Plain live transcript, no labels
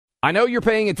I know you're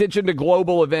paying attention to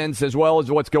global events as well as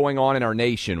what's going on in our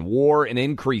nation. War and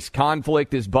increased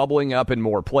conflict is bubbling up in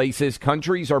more places.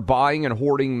 Countries are buying and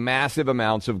hoarding massive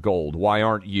amounts of gold. Why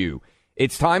aren't you?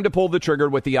 It's time to pull the trigger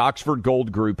with the Oxford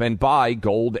Gold Group and buy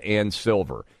gold and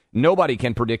silver. Nobody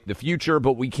can predict the future,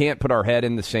 but we can't put our head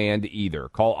in the sand either.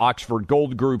 Call Oxford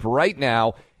Gold Group right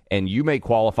now, and you may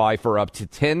qualify for up to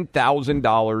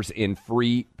 $10,000 in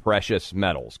free precious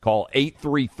metals. Call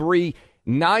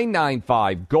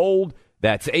 833-995-GOLD.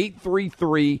 That's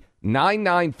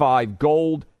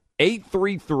 833-995-GOLD,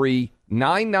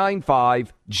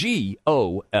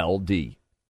 833-995-GOLD.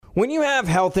 When you have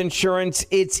health insurance,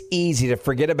 it's easy to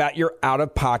forget about your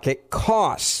out-of-pocket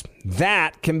costs.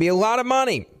 That can be a lot of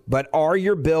money, but are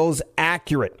your bills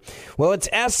accurate? Well, it's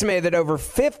estimated that over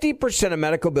 50% of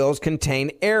medical bills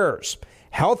contain errors.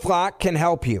 HealthLock can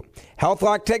help you.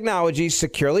 HealthLock technology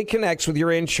securely connects with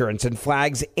your insurance and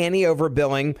flags any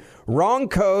overbilling, wrong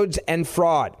codes, and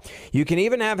fraud. You can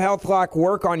even have HealthLock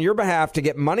work on your behalf to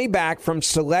get money back from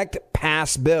select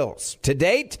past bills. To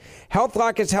date,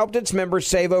 HealthLock has helped its members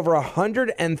save over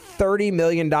 $130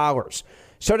 million.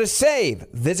 So to save,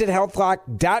 visit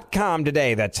healthlock.com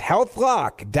today. That's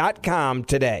healthlock.com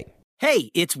today.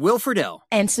 Hey, it's Will Friedle.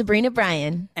 And Sabrina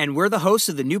Bryan. And we're the hosts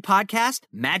of the new podcast,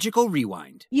 Magical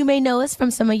Rewind. You may know us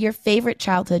from some of your favorite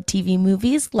childhood TV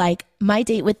movies like My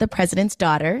Date with the President's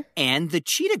Daughter. And the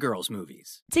Cheetah Girls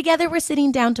movies. Together, we're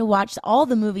sitting down to watch all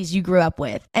the movies you grew up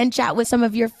with and chat with some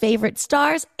of your favorite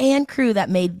stars and crew that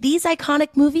made these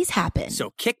iconic movies happen.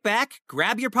 So kick back,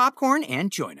 grab your popcorn,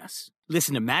 and join us.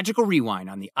 Listen to Magical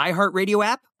Rewind on the iHeartRadio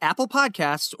app, Apple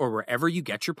Podcasts, or wherever you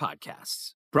get your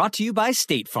podcasts. Brought to you by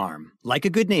State Farm. Like a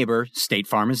good neighbor, State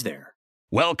Farm is there.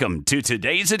 Welcome to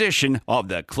today's edition of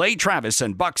the Clay Travis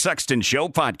and Buck Sexton Show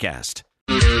podcast.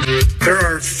 There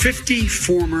are 50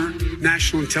 former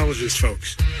national intelligence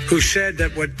folks who said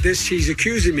that what he's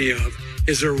accusing me of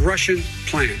is a Russian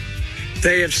plan.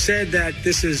 They have said that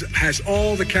this has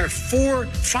all the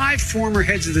five former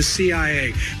heads of the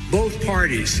CIA, both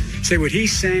parties, say what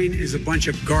he's saying is a bunch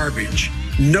of garbage.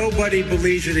 Nobody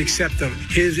believes it except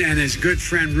his and his good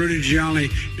friend Rudy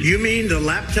Giuliani. You mean the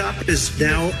laptop is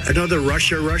now another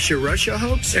Russia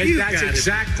hoax? That's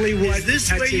exactly what. Is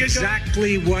this where you're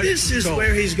exactly going? What? This is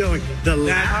where he's going. The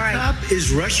laptop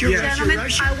is Russia. Gentlemen,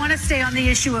 Russia. I want to stay on the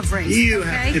issue of race. You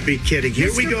have to be kidding.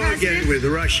 Here we go again with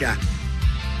Russia.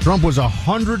 Trump was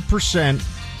 100%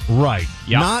 right.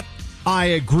 Yep. Not I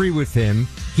agree with him.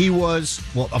 He was,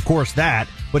 well, of course that,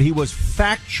 but he was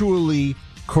factually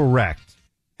correct.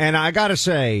 And I got to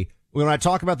say, when I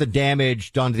talk about the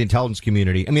damage done to the intelligence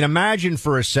community, I mean, imagine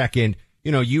for a second,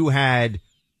 you had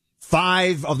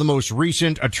 5 of the most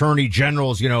recent attorney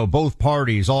generals, both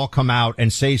parties all come out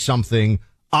and say something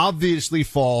obviously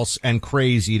false and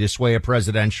crazy to sway a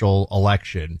presidential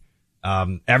election.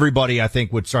 Everybody, I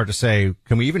think, would start to say,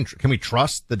 can we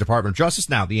trust the Department of Justice?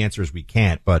 Now, the answer is we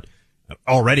can't, but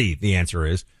already the answer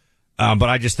is. But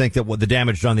I just think that what the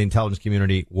damage done to the intelligence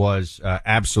community was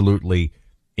absolutely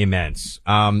immense.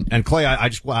 And Clay,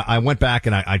 I went back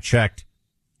and I checked.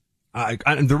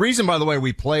 And the reason, by the way,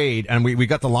 we played and we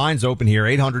got the lines open here,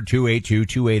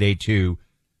 800-282-2882.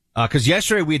 Cause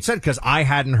yesterday we had said, cause I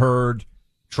hadn't heard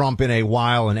Trump in a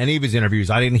while in any of his interviews.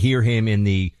 I didn't hear him in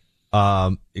the,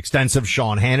 extensive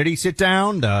Sean Hannity sit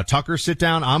down, Tucker sit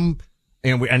down.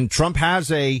 And Trump has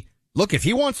look, if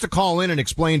he wants to call in and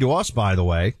explain to us, by the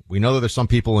way, we know that there's some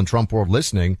people in Trump world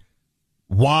listening,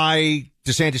 why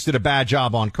DeSantis did a bad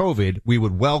job on COVID. We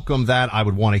would welcome that. I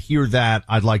would want to hear that.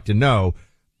 I'd like to know.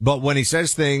 But when he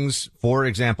says things, for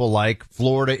example, like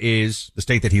Florida is the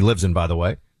state that he lives in, by the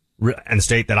way, and the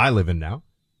state that I live in now,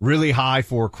 really high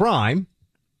for crime,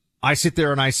 I sit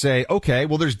there and I say, okay,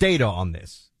 well, there's data on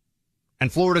this.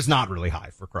 And Florida's not really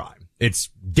high for crime. It's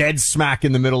dead smack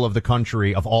in the middle of the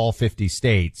country of all 50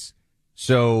 states.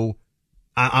 So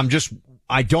I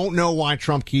don't know why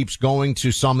Trump keeps going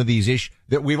to some of these issues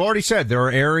that we've already said. There are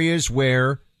areas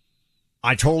where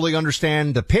I totally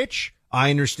understand the pitch. I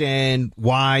understand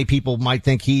why people might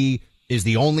think he is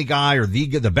the only guy or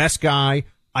the best guy.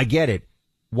 I get it.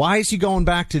 Why is he going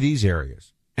back to these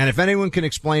areas? And if anyone can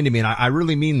explain to me, and I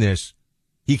really mean this,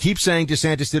 he keeps saying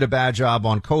DeSantis did a bad job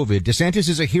on COVID. DeSantis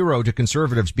is a hero to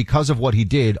conservatives because of what he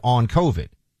did on COVID.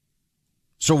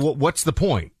 So what's the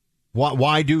point?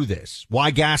 Why do this?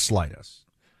 Why gaslight us?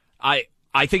 I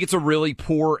think it's a really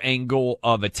poor angle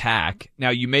of attack. Now,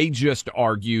 you may just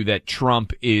argue that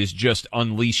Trump is just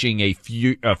unleashing a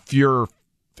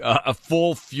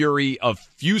full fury of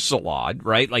fusillade,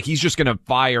 right? Like he's just going to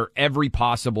fire every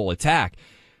possible attack.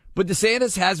 But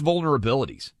DeSantis has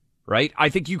vulnerabilities, right? I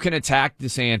think you can attack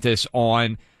DeSantis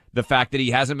on the fact that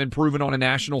he hasn't been proven on a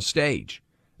national stage,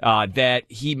 that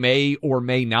he may or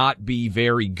may not be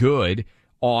very good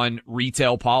on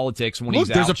retail politics when he's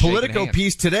out. There's a shaking Politico hands.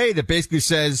 piece today that basically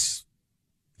says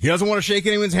he doesn't want to shake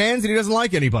anyone's hands and he doesn't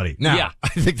like anybody. Now, Yeah. I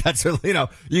think that's,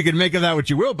 you can make of that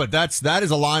what you will, but that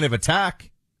is a line of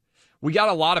attack. We got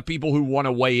a lot of people who want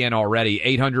to weigh in already,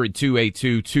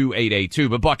 800-282-2882.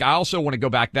 But, Buck, I also want to go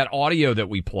back that audio that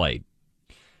we played.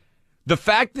 The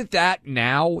fact that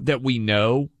now that we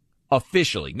know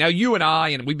officially, now you and I,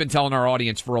 and we've been telling our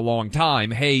audience for a long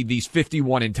time, hey, these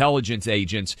 51 intelligence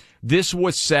agents, this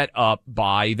was set up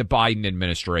by the Biden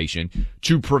administration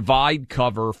to provide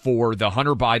cover for the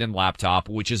Hunter Biden laptop,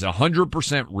 which is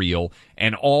 100% real,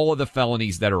 and all of the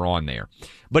felonies that are on there.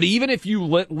 But even if you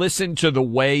listen to the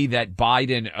way that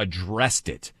Biden addressed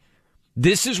it,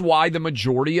 this is why the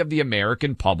majority of the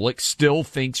American public still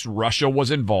thinks Russia was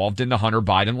involved in the Hunter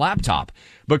Biden laptop.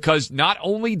 Because not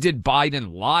only did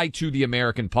Biden lie to the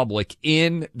American public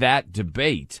in that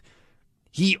debate,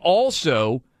 he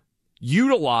also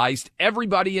utilized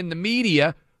everybody in the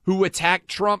media who attacked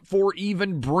Trump for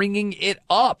even bringing it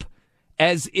up,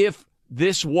 as if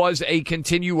this was a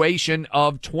continuation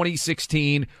of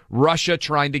 2016 Russia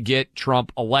trying to get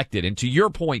Trump elected. And to your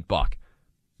point, Buck,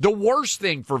 the worst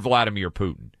thing for Vladimir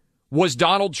Putin was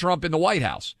Donald Trump in the White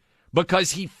House,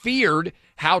 because he feared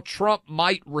how Trump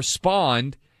might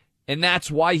respond, and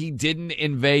that's why he didn't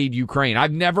invade Ukraine.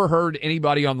 I've never heard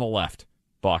anybody on the left,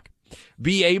 Buck,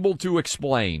 be able to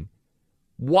explain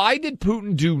why did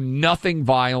Putin do nothing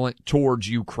violent towards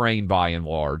Ukraine by and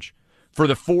large for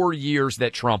the 4 years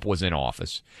that Trump was in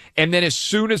office. And then as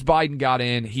soon as Biden got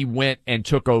in, he went and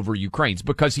took over Ukraine. It's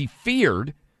because he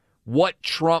feared what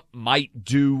Trump might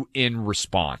do in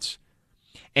response.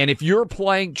 And if you're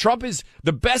playing, Trump is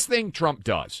the best thing Trump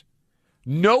does.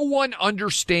 No one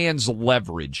understands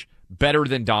leverage better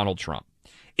than Donald Trump.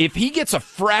 If he gets a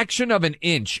fraction of an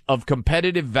inch of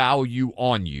competitive value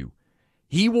on you,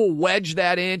 he will wedge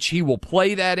that inch. He will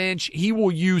play that inch. He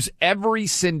will use every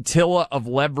scintilla of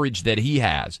leverage that he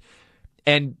has.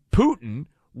 And Putin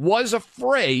was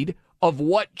afraid of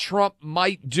what Trump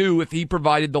might do if he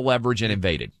provided the leverage and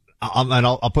invaded.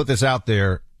 I'll put this out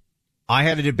there. I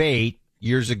had a debate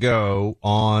years ago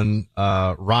on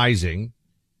Rising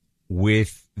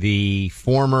with the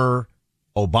former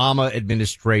Obama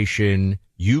administration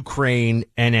Ukraine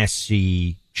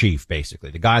NSC chief, basically,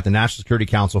 the guy at the National Security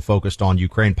Council focused on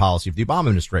Ukraine policy of the Obama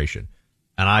administration.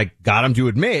 And I got him to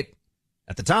admit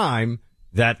at the time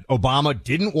that Obama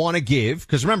didn't want to give,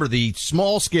 because remember, the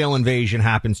small scale invasion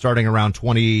happened starting around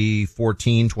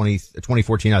 2014,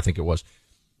 I think it was.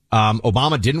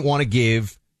 Obama didn't want to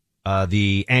give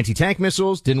the anti-tank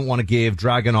missiles, didn't want to give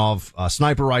Dragunov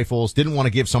sniper rifles, didn't want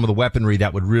to give some of the weaponry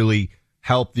that would really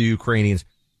help the Ukrainians.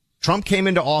 Trump came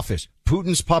into office,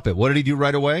 Putin's puppet. What did he do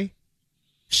right away?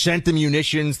 Sent the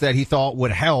munitions that he thought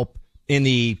would help in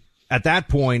the, at that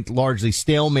point, largely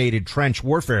stalemated trench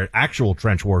warfare, actual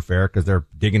trench warfare, because they're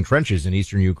digging trenches in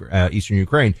eastern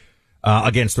Ukraine,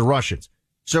 against the Russians.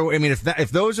 So, I mean,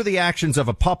 if those are the actions of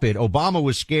a puppet, Obama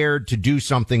was scared to do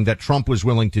something that Trump was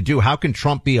willing to do. How can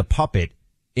Trump be a puppet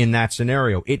in that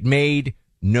scenario? It made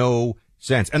no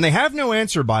sense. And they have no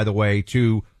answer, by the way,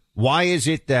 to why is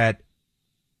it that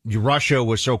Russia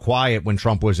was so quiet when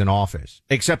Trump was in office,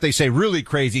 except they say really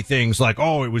crazy things like,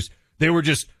 oh, they were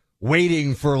just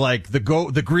waiting for like the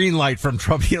green light from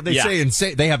Trump. You know,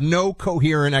 they have no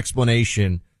coherent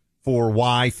explanation for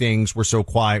why things were so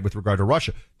quiet with regard to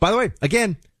Russia. By the way,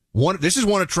 again, this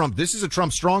is a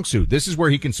Trump strong suit. This is where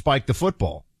he can spike the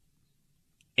football.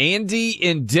 Andy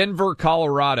in Denver,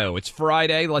 Colorado. It's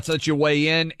Friday. Let's let you weigh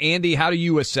in. Andy, how do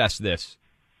you assess this?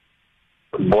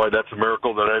 Boy, that's a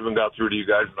miracle that I even got through to you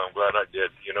guys, and I'm glad I did.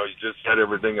 You know, you just said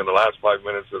everything in the last 5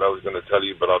 minutes that I was going to tell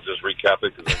you, but I'll just recap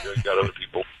it because I know you got other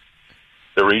people.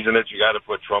 The reason that you got to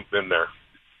put Trump in there,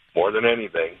 more than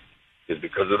anything, is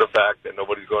because of the fact that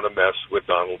nobody's going to mess with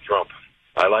Donald Trump.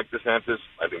 I like DeSantis.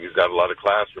 I think he's got a lot of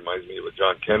class. Reminds me of a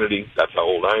John Kennedy. That's how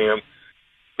old I am.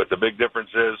 But the big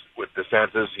difference is with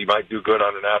DeSantis, he might do good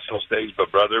on a national stage, but,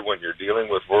 brother, when you're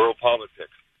dealing with world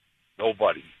politics,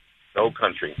 nobody, no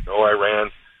country, no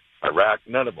Iran, Iraq,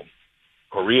 none of them,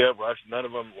 Korea, Russia, none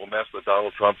of them will mess with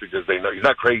Donald Trump because they know he's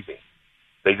not crazy.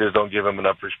 They just don't give him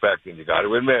enough respect. And you got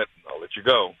to admit, I'll let you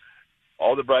go,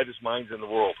 all the brightest minds in the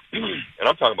world, and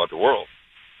I'm talking about the world,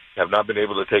 have not been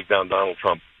able to take down Donald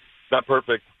Trump. It's not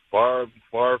perfect, far,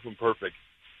 far from perfect,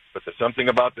 but there's something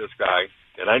about this guy,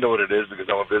 and I know what it is because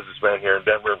I'm a businessman here in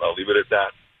Denver, and I'll leave it at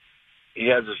that. He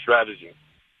has a strategy.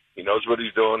 He knows what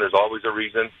he's doing. There's always a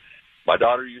reason. My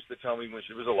daughter used to tell me when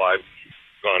she was alive,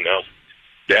 gone now,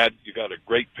 Dad, you got a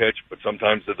great pitch, but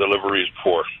sometimes the delivery is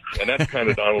poor. And that's kind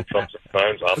of Donald Trump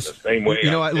sometimes. I'm the same way.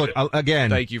 Look, again.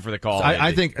 Thank you for the call.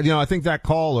 I think that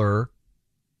caller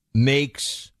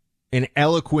makes an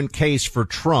eloquent case for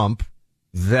Trump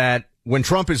that when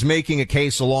Trump is making a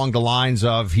case along the lines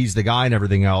of he's the guy and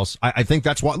everything else, I think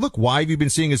that's why have you been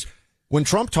seeing is when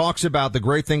Trump talks about the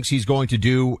great things he's going to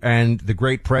do and the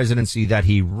great presidency that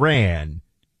he ran,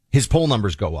 his poll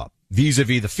numbers go up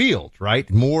vis-a-vis the field, right?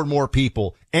 More and more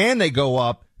people, and they go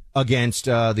up against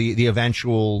the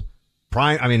eventual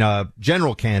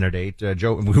general candidate,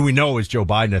 Joe, who we know is Joe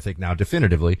Biden, I think now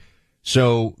definitively.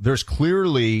 So there's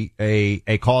clearly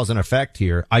a cause and effect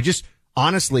here.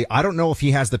 Honestly, I don't know if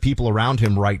he has the people around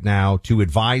him right now to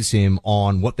advise him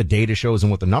on what the data shows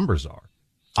and what the numbers are.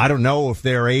 I don't know if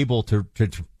they're able to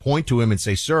point to him and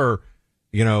say, sir,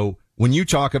 when you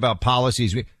talk about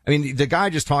policies, the guy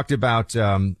just talked about,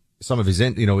 some of his,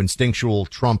 instinctual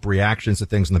Trump reactions to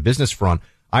things on the business front.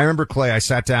 I remember, Clay, I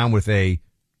sat down with a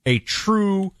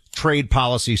true trade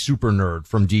policy super nerd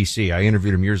from DC. I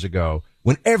interviewed him years ago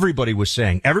when everybody in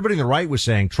the right was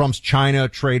saying Trump's China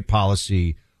trade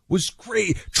policy was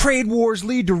great. Trade wars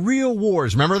lead to real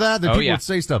wars. Remember that? People would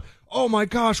say stuff. Oh my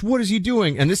gosh, what is he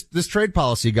doing? And this trade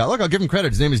policy guy, look, I'll give him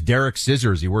credit. His name is Derek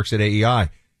Scissors. He works at AEI.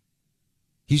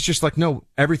 He's just like, no,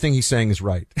 everything he's saying is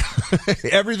right.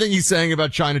 Everything he's saying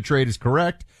about China trade is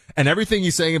correct. And everything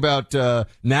he's saying about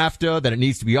NAFTA, that it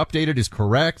needs to be updated, is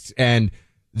correct. And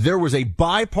there was a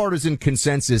bipartisan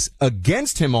consensus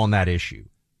against him on that issue.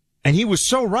 And he was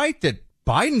so right that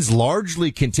Biden's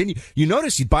largely continued. You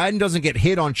notice Biden doesn't get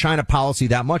hit on China policy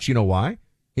that much. You know why?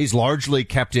 He's largely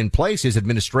kept in place, his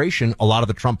administration, a lot of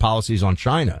the Trump policies on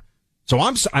China. So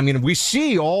we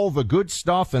see all the good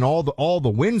stuff and all the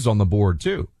wins on the board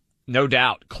too. No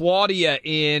doubt. Claudia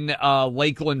in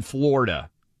Lakeland, Florida.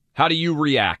 How do you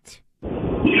react?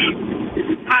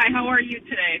 Hi, how are you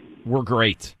today? We're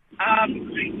great. I'm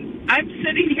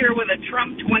sitting here with a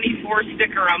Trump 24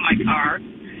 sticker on my car,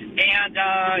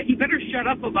 and he better shut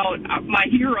up about my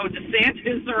hero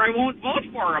DeSantis, or I won't vote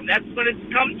for him. That's what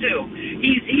it's come to.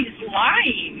 He's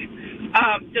lying.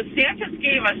 DeSantis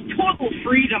gave us total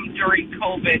freedom during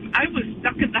COVID. I was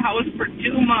stuck in the house for 2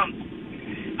 months.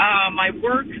 My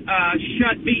work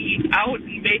shut me out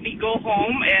and made me go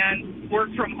home and work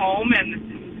from home,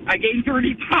 and I gained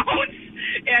 30 pounds.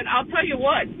 And I'll tell you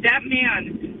what, that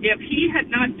man, if he had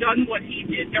not done what he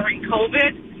did during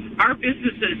COVID, our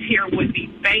businesses here would be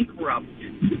bankrupt.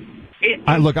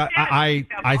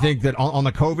 I think that on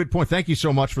the COVID point, thank you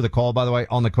so much for the call, by the way.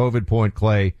 On the COVID point,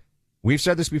 Clay, we've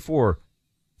said this before.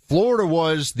 Florida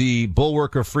was the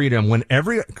bulwark of freedom when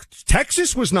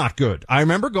Texas was not good. I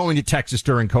remember going to Texas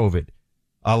during COVID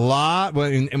a lot.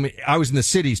 I was in the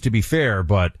cities, to be fair,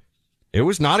 but it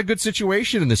was not a good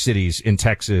situation in the cities in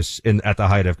Texas at the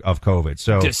height of COVID.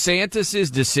 So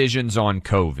DeSantis's decisions on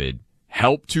COVID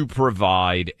helped to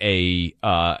provide an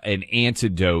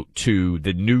antidote to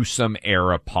the Newsom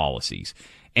era policies.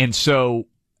 And so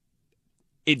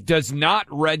it does not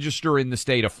register in the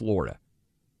state of Florida.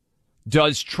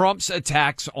 Does Trump's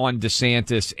attacks on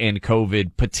DeSantis and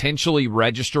COVID potentially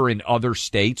register in other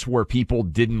states where people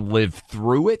didn't live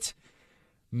through it?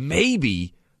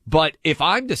 Maybe. But if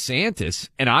I'm DeSantis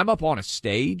and I'm up on a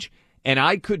stage and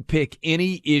I could pick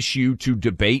any issue to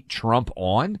debate Trump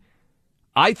on,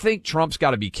 I think Trump's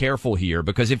got to be careful here,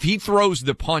 because if he throws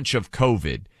the punch of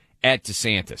COVID at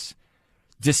DeSantis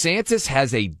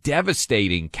has a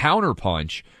devastating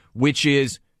counterpunch, which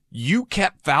is you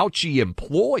kept Fauci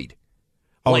employed.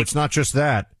 Oh, it's not just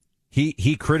that.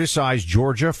 He criticized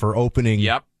Georgia for opening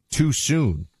too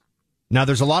soon. Now,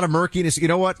 there's a lot of murkiness. You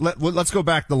know what? Let's go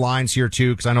back the lines here,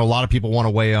 too, because I know a lot of people want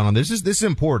to weigh in on this. This is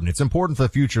important. It's important for the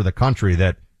future of the country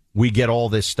that we get all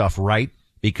this stuff right,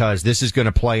 because this is going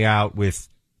to play out with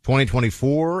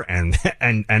 2024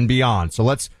 and beyond. So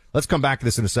let's come back to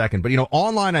this in a second. But,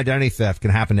 online identity theft can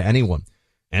happen to anyone.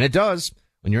 And it does.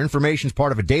 When your information is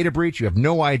part of a data breach, you have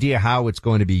no idea how it's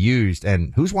going to be used.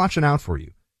 And who's watching out for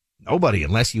you? Nobody,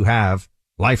 unless you have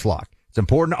LifeLock. It's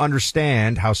important to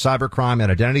understand how cybercrime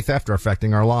and identity theft are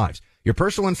affecting our lives. Your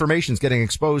personal information is getting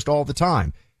exposed all the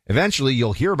time. Eventually,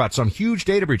 you'll hear about some huge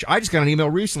data breach. I just got an email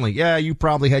recently. Yeah, you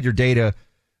probably had your data,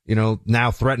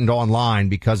 now threatened online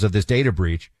because of this data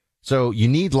breach. So you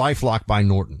need LifeLock by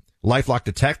Norton. LifeLock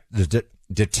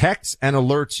detects and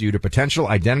alerts you to potential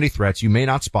identity threats you may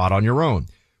not spot on your own.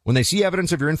 When they see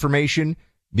evidence of your information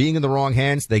being in the wrong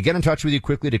hands, they get in touch with you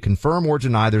quickly to confirm or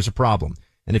deny there's a problem.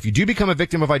 And if you do become a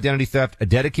victim of identity theft, a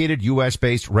dedicated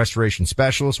U.S.-based restoration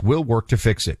specialist will work to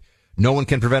fix it. No one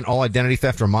can prevent all identity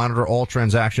theft or monitor all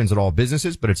transactions at all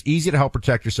businesses, but it's easy to help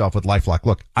protect yourself with LifeLock.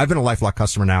 Look, I've been a LifeLock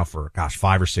customer now for,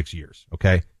 5 or 6 years,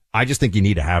 okay? I just think you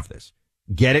need to have this.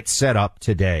 Get it set up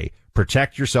today.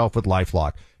 Protect yourself with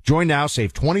LifeLock. Join now,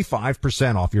 save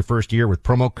 25% off your first year with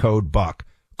promo code BUCK.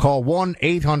 Call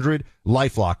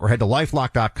 1-800-LifeLock or head to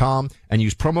LifeLock.com and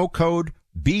use promo code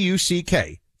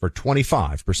BUCK for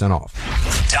 25% off.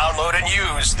 Download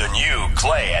and use the new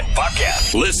Clay and Buck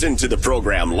app. Listen to the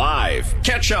program live.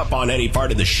 Catch up on any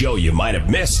part of the show you might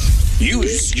have missed.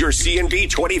 Use your C&B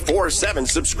 24/7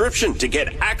 subscription to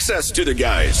get access to the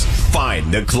guys.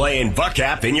 Find the Clay and Buck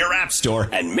app in your app store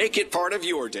and make it part of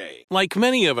your day. Like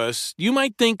many of us, you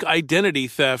might think identity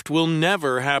theft will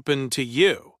never happen to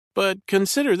you. But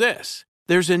consider this.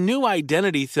 There's a new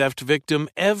identity theft victim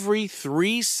every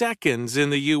 3 seconds in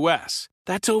the U.S.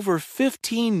 That's over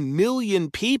 15 million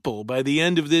people by the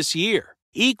end of this year,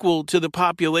 equal to the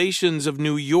populations of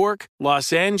New York,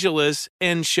 Los Angeles,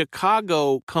 and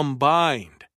Chicago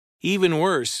combined. Even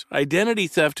worse, identity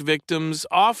theft victims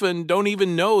often don't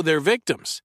even know they're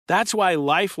victims. That's why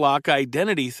LifeLock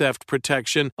Identity Theft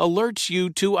Protection alerts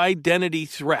you to identity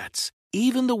threats,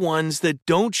 even the ones that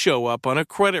don't show up on a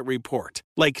credit report,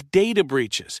 like data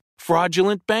breaches,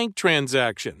 fraudulent bank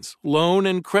transactions, loan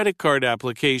and credit card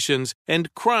applications,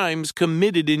 and crimes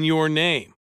committed in your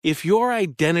name. If your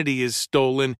identity is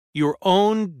stolen, your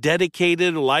own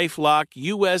dedicated LifeLock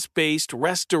U.S.-based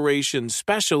restoration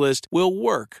specialist will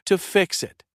work to fix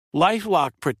it.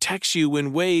 LifeLock protects you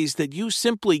in ways that you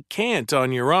simply can't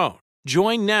on your own.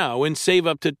 Join now and save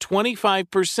up to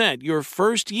 25% your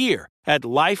first year at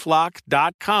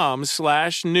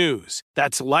LifeLock.com/news.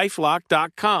 That's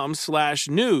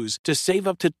LifeLock.com/news to save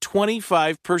up to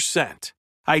 25%.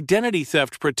 Identity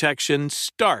theft protection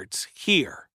starts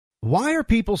here. Why are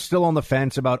people still on the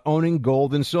fence about owning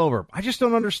gold and silver? I just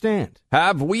don't understand.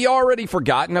 Have we already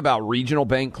forgotten about regional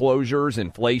bank closures,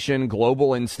 inflation,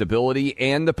 global instability,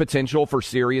 and the potential for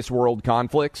serious world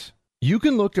conflicts? You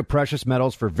can look to precious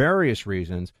metals for various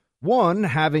reasons. 1,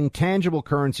 having tangible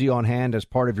currency on hand as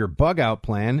part of your bug-out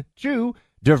plan. 2,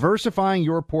 diversifying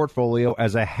your portfolio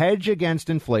as a hedge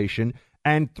against inflation.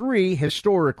 And 3,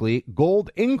 historically, gold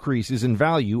increases in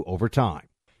value over time.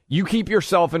 You keep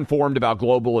yourself informed about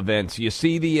global events. You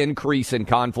see the increase in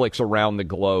conflicts around the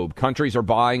globe. Countries are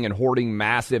buying and hoarding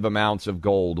massive amounts of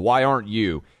gold. Why aren't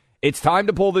you? It's time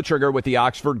to pull the trigger with the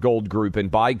Oxford Gold Group and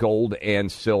buy gold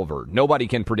and silver. Nobody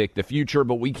can predict the future,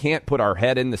 but we can't put our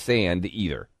head in the sand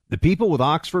either. The people with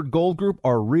Oxford Gold Group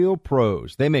are real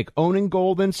pros. They make owning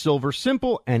gold and silver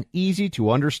simple and easy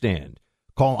to understand.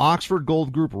 Call Oxford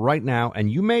Gold Group right now,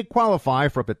 and you may qualify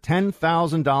for up to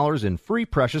 $10,000 in free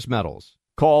precious metals.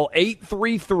 Call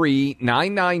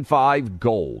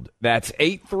 833-995-GOLD. That's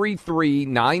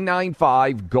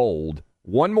 833-995-GOLD.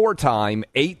 One more time,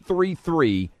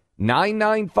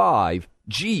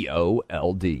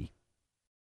 833-995-GOLD.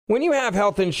 When you have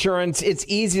health insurance, it's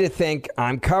easy to think,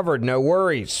 I'm covered, no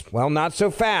worries. Well, not so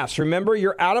fast. Remember,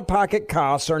 your out-of-pocket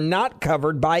costs are not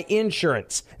covered by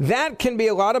insurance. That can be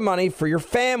a lot of money for your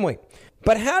family.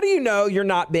 But how do you know you're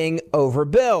not being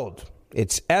overbilled?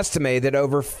 It's estimated that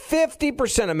over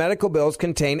 50% of medical bills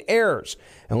contain errors.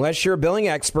 Unless you're a billing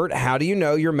expert, how do you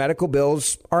know your medical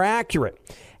bills are accurate?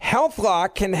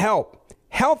 HealthLock can help.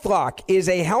 HealthLock is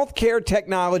a healthcare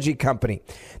technology company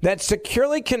that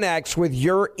securely connects with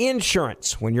your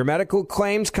insurance. When your medical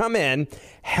claims come in,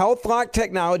 HealthLock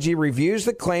technology reviews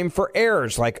the claim for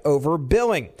errors like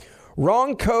overbilling,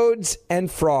 wrong codes, and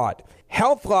fraud.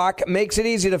 HealthLock makes it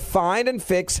easy to find and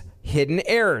fix hidden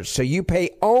errors, so you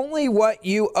pay only what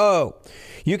you owe.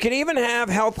 You can even have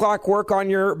HealthLock work on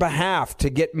your behalf to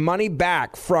get money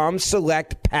back from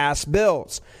select past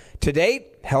bills. To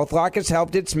date, HealthLock has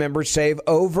helped its members save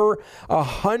over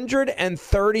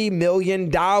 $130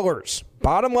 million.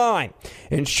 Bottom line,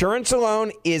 insurance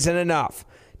alone isn't enough.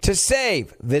 To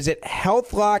save, visit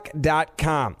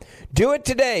healthlock.com. Do it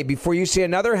today before you see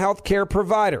another healthcare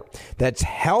provider. That's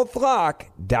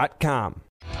healthlock.com.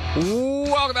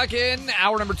 Welcome back in.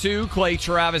 Hour number 2, Clay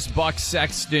Travis, Buck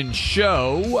Sexton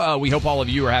Show. We hope all of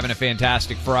you are having a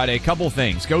fantastic Friday. A couple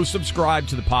things. Go subscribe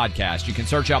to the podcast. You can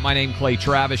search out my name, Clay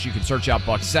Travis. You can search out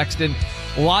Buck Sexton.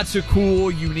 Lots of cool,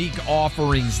 unique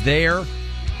offerings there.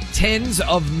 Tens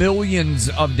of millions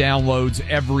of downloads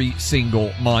every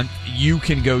single month. You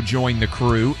can go join the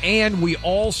crew. And we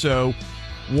also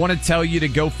want to tell you to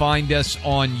go find us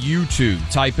on YouTube.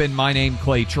 Type in my name,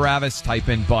 Clay Travis. Type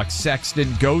in Buck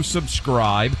Sexton. Go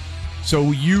subscribe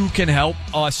so you can help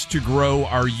us to grow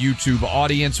our YouTube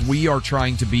audience. We are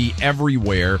trying to be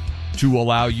everywhere to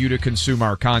allow you to consume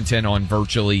our content on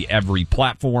virtually every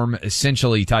platform.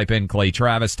 Essentially, type in Clay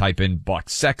Travis, type in Buck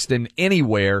Sexton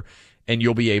anywhere, and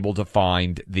you'll be able to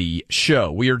find the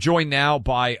show. We are joined now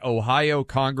by Ohio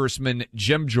Congressman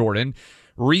Jim Jordan,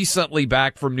 recently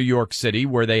back from New York City,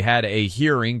 where they had a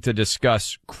hearing to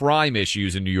discuss crime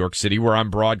issues in New York City, where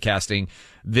I'm broadcasting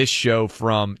this show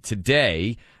from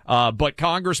today. But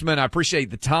Congressman, I appreciate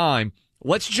the time.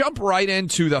 Let's jump right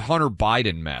into the Hunter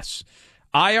Biden mess.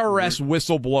 IRS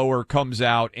whistleblower comes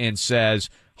out and says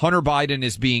Hunter Biden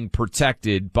is being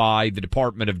protected by the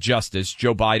Department of Justice,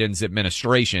 Joe Biden's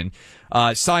administration.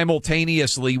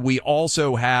 Simultaneously, we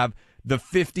also have the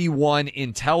 51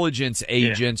 intelligence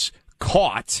agents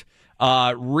caught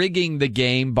rigging the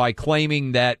game by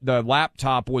claiming that the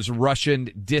laptop was Russian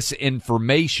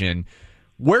disinformation.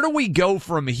 Where do we go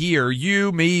from here?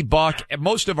 You, me, Buck, and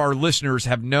most of our listeners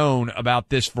have known about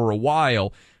this for a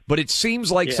while, but it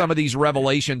seems like some of these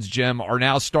revelations, Jim, are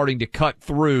now starting to cut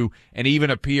through and even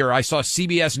appear. I saw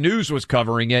CBS News was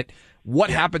covering it.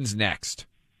 What happens next?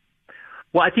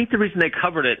 Well, I think the reason they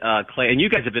covered it, Clay, and you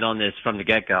guys have been on this from the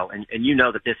get-go, and you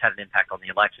know that this had an impact on the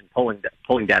election.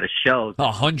 Polling data shows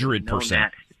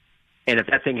 100%. And if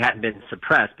that thing hadn't been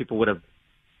suppressed, people would have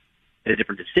made a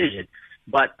different decision.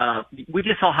 But we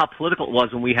just saw how political it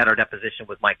was when we had our deposition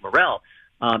with Mike Morrell.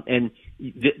 And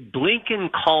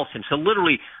Blinken calls him. So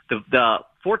literally the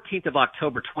 14th of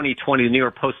October, 2020, the New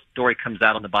York Post story comes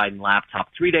out on the Biden laptop.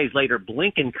 3 days later,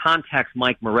 Blinken contacts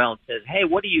Mike Morrell and says, hey,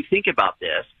 what do you think about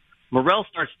this? Morrell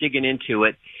starts digging into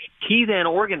it. He then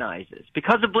organizes,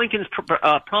 because of Blinken's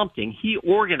prompting, he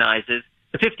organizes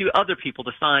the 50 other people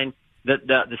to sign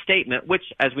the statement, which,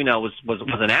 as we know, was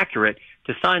inaccurate,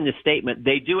 to sign this statement.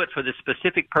 They do it for the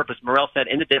specific purpose. Morrell said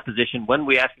in the deposition, when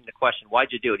we asked him the question, why'd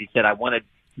you do it? He said, I wanted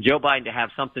Joe Biden to have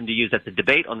something to use at the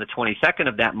debate on the 22nd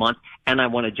of that month, and I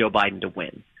wanted Joe Biden to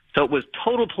win. So it was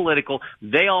total political.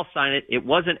 They all signed it. It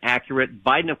wasn't accurate.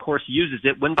 Biden, of course, uses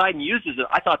it. When Biden uses it,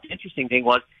 I thought the interesting thing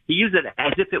was he used it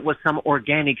as if it was some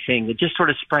organic thing that just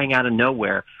sort of sprang out of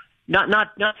nowhere. Not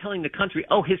telling the country,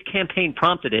 oh, his campaign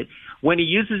prompted it. When he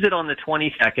uses it on the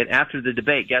 22nd after the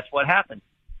debate, guess what happened?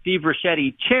 Steve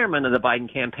Ricchetti, chairman of the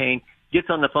Biden campaign, gets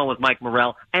on the phone with Mike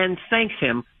Morrell and thanks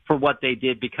him for what they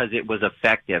did because it was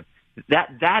effective.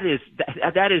 That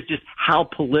is just how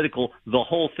political the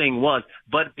whole thing was.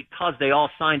 But because they all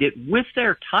signed it with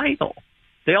their title,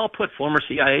 they all put former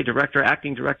CIA director,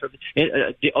 acting director,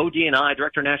 the ODNI,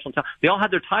 director of national intelligence. They all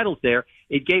had their titles there.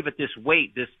 It gave it this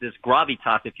weight, this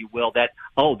gravitas, if you will, that,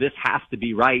 oh, this has to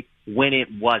be right when it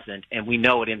wasn't. And we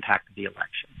know it impacted the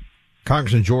election.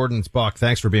 Congressman Jordan, Buck,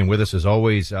 thanks for being with us as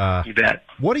always. You bet.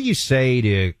 What do you say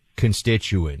to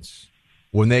constituents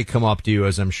when they come up to you,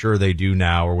 as I'm sure they do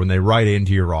now, or when they write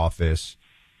into your office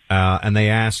and they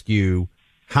ask you,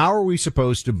 how are we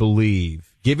supposed to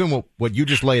believe, given what you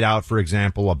just laid out, for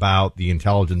example, about the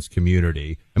intelligence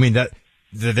community? I mean, that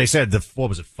they said what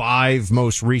was it, 5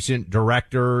 most recent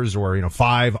directors, or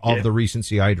 5 of the recent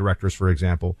CIA directors, for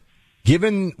example.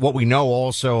 Given what we know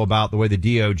also about the way the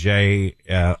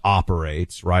DOJ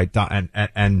operates, right,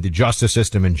 and the justice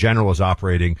system in general is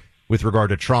operating with regard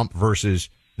to Trump versus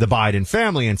the Biden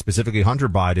family, and specifically Hunter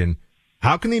Biden,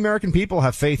 how can the American people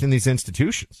have faith in these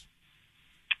institutions?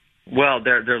 Well,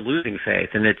 they're losing faith,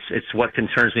 and it's what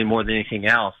concerns me more than anything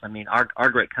else. I mean, our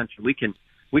great country,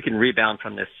 we can rebound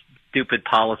from this stupid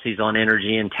policies on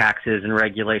energy and taxes and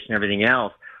regulation and everything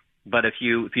else. But if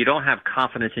you don't have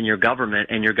confidence in your government,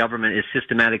 and your government is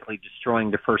systematically destroying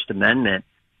the First Amendment,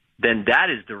 then that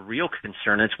is the real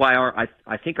concern. That's why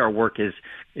I think our work is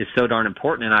so darn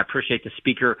important, and I appreciate the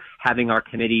Speaker having our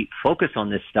committee focus on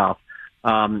this stuff,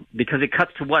 because it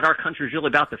cuts to what our country is really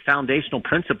about, the foundational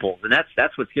principles, and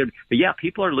that's what's good. But yeah,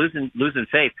 people are losing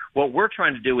faith. What we're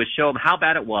trying to do is show them how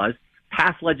bad it was,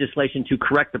 pass legislation to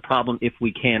correct the problem if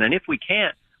we can, and if we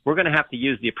can't, we're going to have to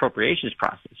use the appropriations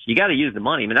process. You got to use the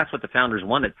money. I mean, that's what the founders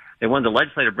wanted. They wanted the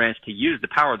legislative branch to use the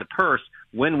power of the purse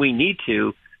when we need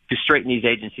to straighten these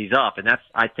agencies up. And that's,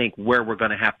 I think, where we're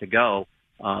going to have to go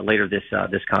later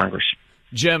this Congress.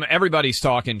 Jim, everybody's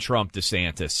talking Trump,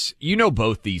 DeSantis. You know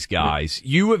both these guys.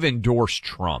 You have endorsed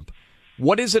Trump.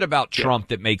 What is it about Trump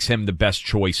that makes him the best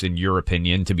choice, in your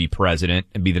opinion, to be president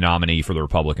and be the nominee for the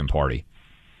Republican Party?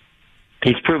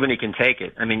 He's proven he can take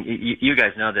it. I mean, you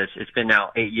guys know this. It's been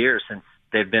now 8 years since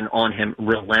they've been on him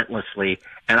relentlessly,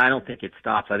 and I don't think it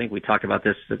stops. I think we talked about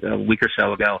this a week or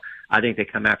so ago. I think they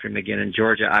come after him again in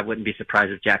Georgia. I wouldn't be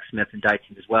surprised if Jack Smith indicts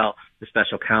him as well, the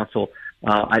special counsel.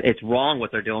 It's wrong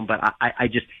what they're doing, but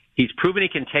he's proven he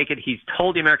can take it. He's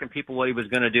told the American people what he was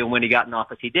going to do, and when he got in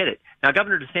office, he did it. Now,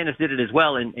 Governor DeSantis did it as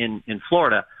well in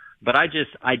Florida, But I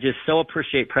just so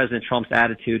appreciate President Trump's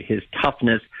attitude, his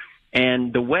toughness,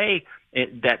 and the way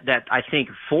that I think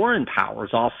foreign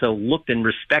powers also looked and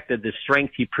respected the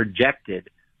strength he projected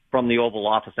from the Oval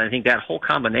Office. And I think that whole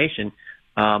combination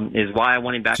is why I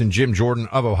want him back. And Jim Jordan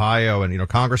of Ohio, and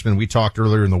Congressman, we talked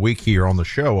earlier in the week here on the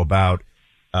show about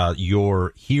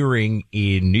your hearing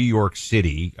in New York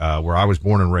City, where I was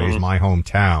born and raised, my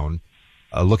hometown,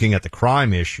 looking at the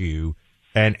crime issue.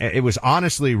 And it was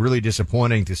honestly really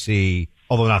disappointing to see,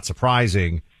 although not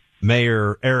surprising,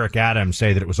 Mayor Eric Adams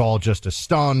say that it was all just a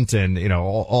stunt and,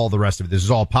 all the rest of it. This is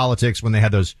all politics, when they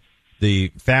had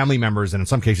the family members and in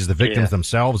some cases the victims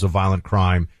themselves of violent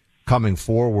crime coming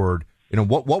forward.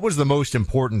 What was the most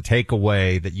important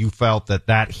takeaway that you felt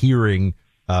that hearing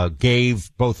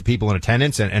gave both the people in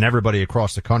attendance and everybody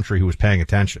across the country who was paying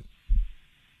attention?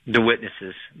 The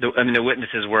witnesses. The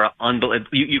witnesses were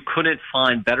unbelievable. You couldn't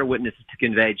find better witnesses to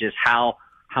convey just how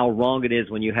wrong it is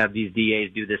when you have these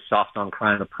DAs do this soft on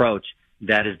crime approach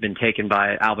that has been taken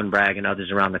by Alvin Bragg and others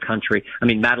around the country. I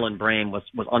mean, Madeleine Brame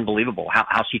was unbelievable.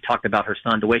 How she talked about her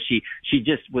son, the way she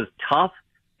just was tough.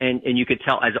 And you could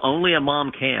tell, as only a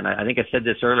mom can. I think I said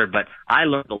this earlier, but I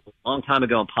learned a long time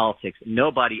ago in politics,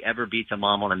 nobody ever beats a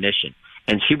mom on a mission.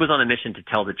 And she was on a mission to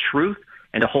tell the truth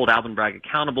and to hold Alvin Bragg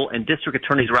accountable, and district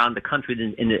attorneys around the country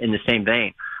in the same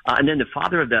vein. And then the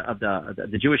father of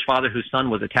the Jewish father whose son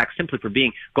was attacked simply for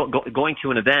being going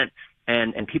to an event,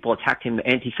 and people attacked him,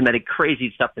 anti-Semitic,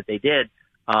 crazy stuff that they did.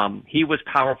 He was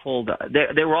powerful.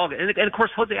 They were all, and of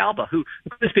course Jose Alba, who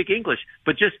couldn't speak English,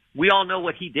 but just we all know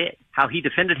what he did, how he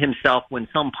defended himself when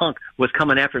some punk was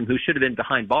coming after him who should have been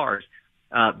behind bars.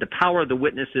 The power of the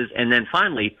witnesses, and then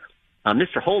finally,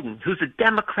 Mr. Holden, who's a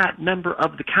Democrat member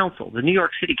of the council, the New York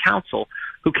City Council,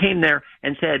 who came there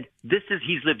and said,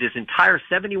 he's lived his entire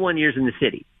 71 years in the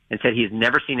city, and said he has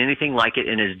never seen anything like it,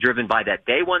 and is driven by that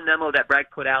day one memo that Bragg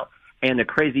put out and the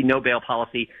crazy no bail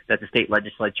policy that the state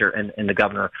legislature and the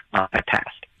governor had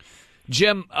passed.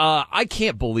 Jim, I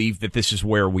can't believe that this is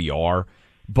where we are,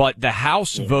 but the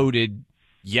House voted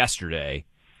yesterday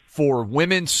for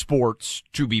women's sports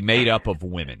to be made up of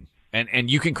women.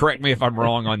 And you can correct me if I'm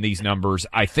wrong on these numbers.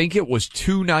 I think it was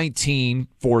 219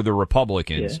 for the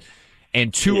Republicans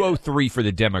and 203 for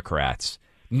the Democrats.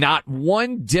 Not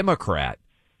one Democrat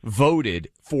voted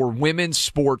for women's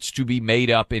sports to be made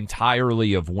up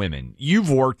entirely of women. You've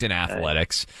worked in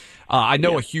athletics. I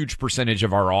know a huge percentage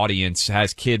of our audience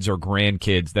has kids or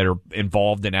grandkids that are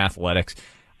involved in athletics.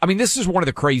 I mean, this is one of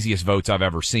the craziest votes I've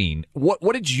ever seen.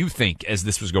 What did you think as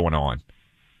this was going on?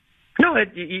 No,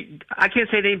 I can't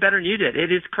say it any better than you did.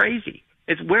 It is crazy.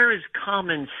 Where is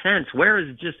common sense? Where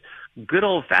is just good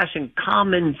old-fashioned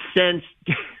common sense,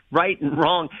 right and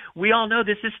wrong? We all know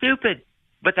this is stupid,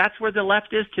 but that's where the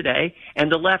left is today,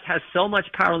 and the left has so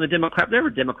much power on the Democrat. There were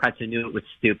Democrats who knew it was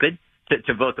stupid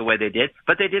to vote the way they did,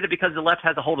 but they did it because the left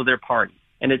has a hold of their party,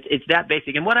 and it's that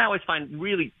basic. And what I always find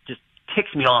really just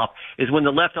ticks me off is when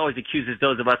the left always accuses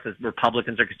those of us as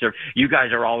Republicans or conservatives, you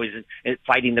guys are always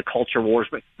fighting the culture wars.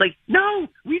 But no,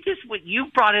 you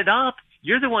brought it up.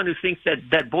 You're the one who thinks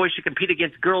that boys should compete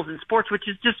against girls in sports, which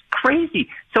is just crazy.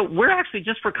 So we're actually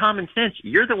just for common sense.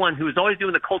 You're the one who is always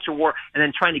doing the culture war and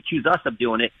then trying to accuse us of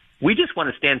doing it. We just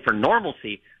want to stand for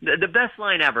normalcy. The best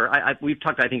line ever, we've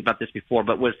talked, I think, about this before,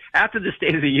 but was after the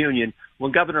State of the Union,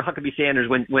 when Governor Huckabee Sanders,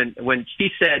 when she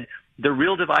said, the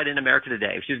real divide in America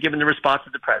today, she was given the response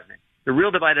of the president, the real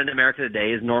divide in America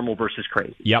today is normal versus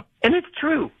crazy. Yep. And it's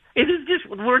true. It is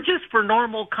we're just for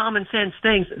normal, common sense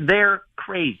things. They're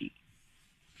crazy.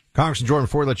 Congressman Jordan,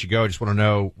 before we let you go, I just want to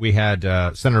know, we had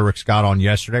Senator Rick Scott on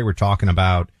yesterday. We're talking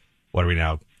about, what are we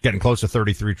now, getting close to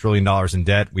 $33 trillion in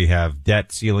debt. We have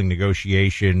debt ceiling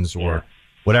negotiations or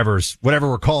whatever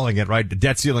we're calling it, right? The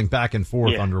debt ceiling back and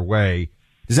forth underway.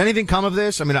 Does anything come of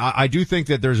this? I mean, I do think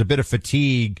that there's a bit of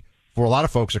fatigue for a lot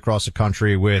of folks across the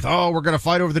country with, we're going to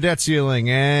fight over the debt ceiling,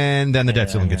 and then the debt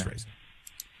ceiling gets raised.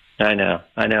 I know.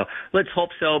 Let's hope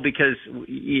so, because,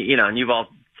 and you've all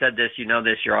said this,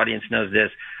 this, your audience knows this.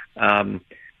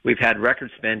 We've had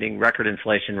record spending, record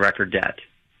inflation, record debt.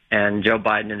 And Joe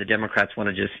Biden and the Democrats want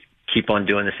to just keep on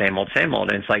doing the same old.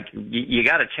 And it's like, you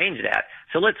got to change that.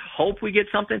 So let's hope we get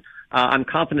something. I'm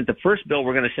confident the first bill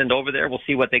we're going to send over there, we'll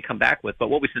see what they come back with. But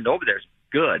what we send over there is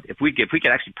good. If we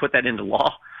could actually put that into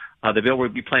law, the bill we'll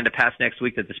be planning to pass next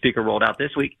week that the speaker rolled out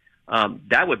this week,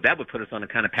 that would put us on the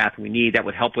kind of path we need. That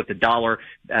would help with the dollar,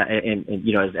 and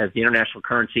as the international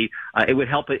currency. It would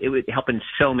help in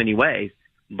so many ways.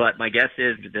 But my guess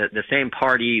is the same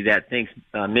party that thinks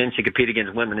men should compete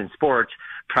against women in sports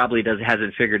probably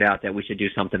hasn't figured out that we should do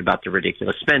something about the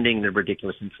ridiculous spending, the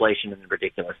ridiculous inflation, and the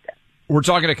ridiculous debt. We're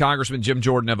talking to Congressman Jim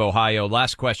Jordan of Ohio.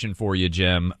 Last question for you,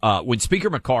 Jim. When Speaker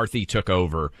McCarthy took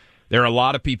over, there are a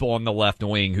lot of people on the left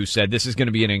wing who said this is going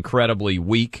to be an incredibly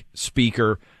weak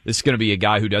speaker. This is going to be a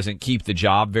guy who doesn't keep the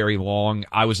job very long.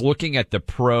 I was looking at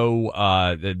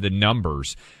the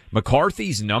numbers.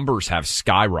 McCarthy's numbers have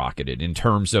skyrocketed in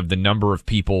terms of the number of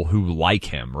people who like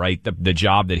him, right? The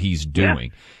job that he's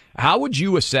doing. Yeah. How would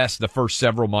you assess the first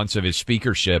several months of his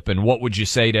speakership, and what would you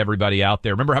say to everybody out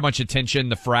there? Remember how much attention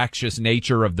the fractious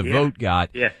nature of the vote got?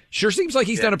 Yeah. Sure seems like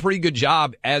he's done a pretty good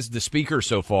job as the speaker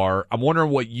so far. I'm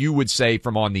wondering what you would say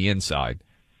from on the inside.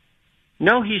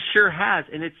 No, he sure has,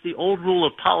 and it's the old rule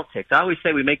of politics. I always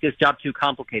say we make this job too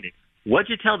complicated. What'd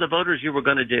you tell the voters you were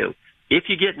going to do? If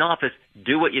you get in office,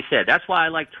 do what you said. That's why I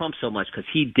like Trump so much, because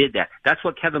he did that. That's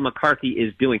what Kevin McCarthy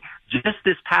is doing. Just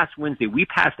this past Wednesday, we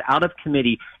passed out of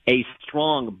committee a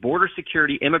strong border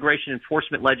security, immigration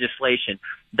enforcement legislation.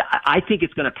 I think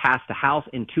it's going to pass the House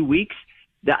in 2 weeks.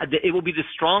 It will be the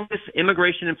strongest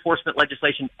immigration enforcement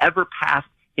legislation ever passed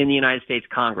in the United States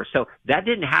Congress. So that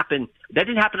didn't happen. That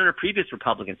didn't happen under previous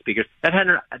Republican speakers. That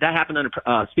happened under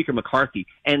Speaker McCarthy.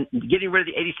 And getting rid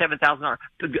of the 87,000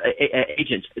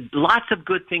 agents. Lots of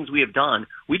good things we have done.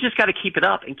 We just got to keep it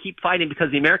up and keep fighting, because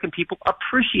the American people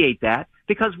appreciate that,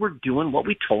 because we're doing what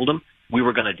we told them we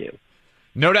were going to do.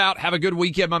 No doubt. Have a good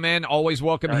weekend, my man. Always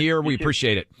welcome here. We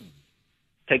appreciate it.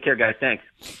 Take care, guys. Thanks.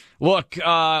 Look, we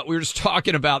were just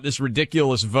talking about this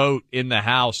ridiculous vote in the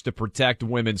House to protect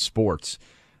women's sports.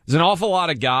 There's an awful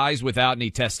lot of guys without any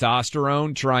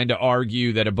testosterone trying to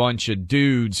argue that a bunch of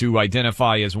dudes who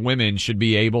identify as women should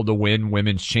be able to win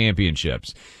women's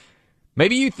championships.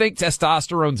 Maybe you think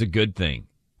testosterone's a good thing.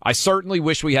 I certainly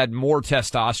wish we had more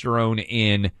testosterone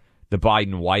in the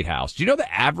Biden White House. Do you know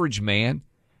the average man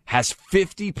has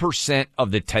 50% of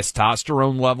the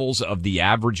testosterone levels of the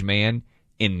average man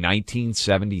in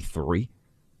 1973?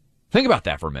 Think about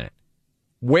that for a minute.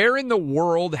 Where in the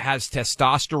world has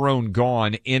testosterone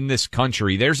gone in this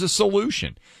country? There's a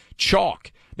solution.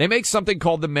 Chalk. They make something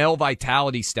called the Male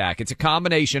Vitality Stack. It's a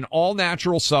combination, all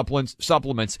natural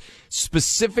supplements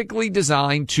specifically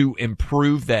designed to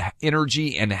improve the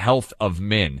energy and health of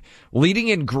men. Leading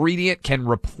ingredient can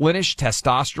replenish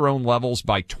testosterone levels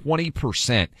by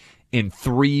 20% in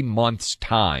 3 months'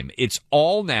 time. It's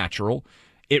all natural.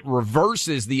 It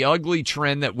reverses the ugly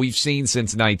trend that we've seen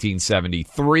since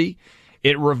 1973.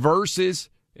 It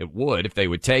reverses, it would if they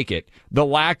would take it, the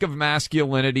lack of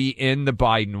masculinity in the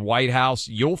Biden White House.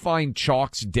 You'll find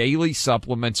Chalk's daily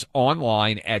supplements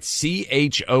online at CHOQ.com.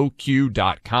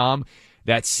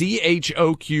 That's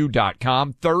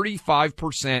CHOQ.com.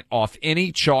 35% off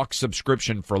any Chalk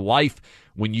subscription for life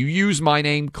when you use my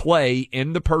name, Clay,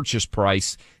 in the purchase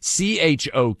price.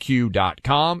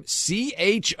 CHOQ.com.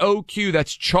 CHOQ,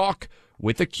 that's Chalk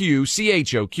with a Q.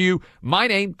 CHOQ. My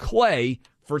name, Clay,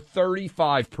 for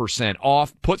 35%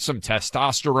 off. Put some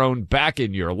testosterone back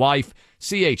in your life.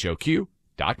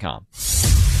 CHOQ.com.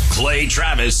 Clay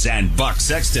Travis and Buck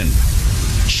Sexton.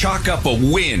 Chalk up a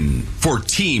win for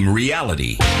Team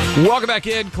Reality. Welcome back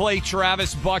in. Clay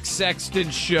Travis, Buck Sexton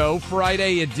Show,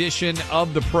 Friday edition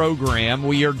of the program.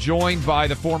 We are joined by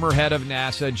the former head of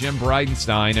NASA, Jim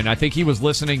Bridenstine, and I think he was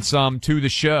listening some to the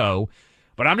show,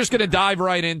 but I'm just going to dive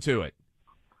right into it.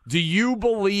 Do you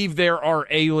believe there are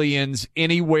aliens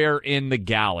anywhere in the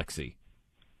galaxy?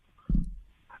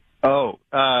 I'm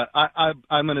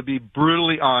going to be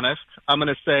brutally honest. I'm going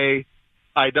to say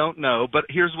I don't know, but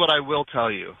here's what I will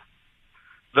tell you.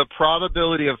 The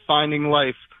probability of finding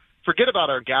life, forget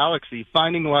about our galaxy,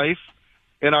 finding life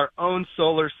in our own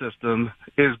solar system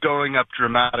is going up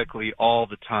dramatically all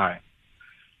the time.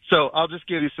 So I'll just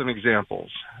give you some examples.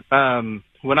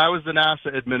 When I was the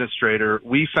NASA administrator,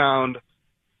 we found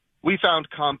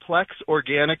complex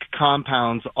organic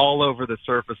compounds all over the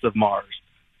surface of Mars.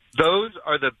 Those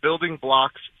are the building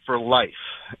blocks for life,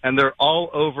 and they're all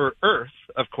over Earth,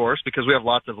 of course, because we have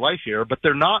lots of life here, but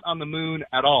they're not on the moon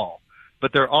at all,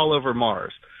 but they're all over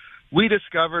Mars. We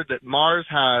discovered that Mars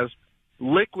has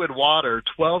liquid water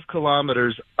 12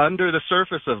 kilometers under the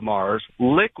surface of Mars.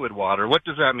 Liquid water, what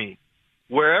does that mean?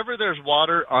 Wherever there's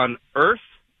water on Earth,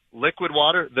 liquid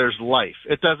water, there's life.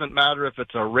 It doesn't matter if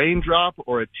it's a raindrop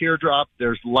or a teardrop,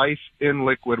 there's life in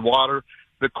liquid water.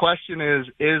 The question is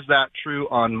that true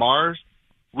on Mars?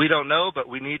 We don't know, but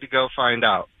we need to go find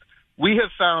out. We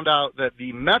have found out that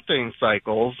the methane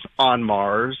cycles on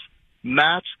Mars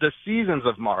match the seasons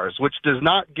of Mars, which does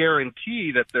not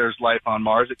guarantee that there's life on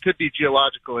Mars. It could be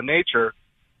geological in nature,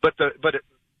 but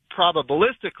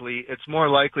probabilistically, it's more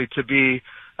likely to be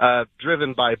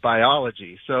driven by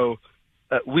biology. So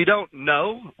we don't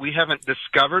know. We haven't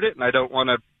discovered it, and I don't want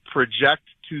to project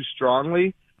too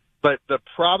strongly. But the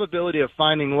probability of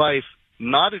finding life,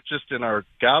 not just in our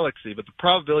galaxy, but the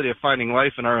probability of finding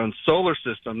life in our own solar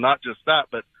system, not just that,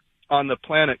 but on the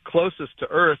planet closest to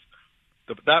Earth,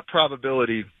 that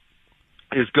probability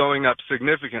is going up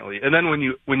significantly. And then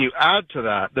when you add to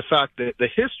that the fact that the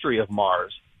history of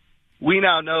Mars, we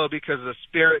now know because of the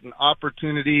spirit and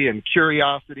opportunity and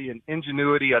curiosity and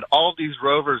ingenuity and all these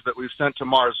rovers that we've sent to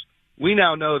Mars, we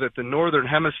now know that the northern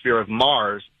hemisphere of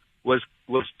Mars was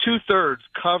 2/3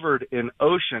 covered in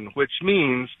ocean, which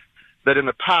means that in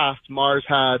the past Mars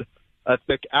had a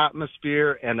thick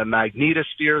atmosphere and a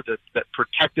magnetosphere that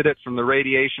protected it from the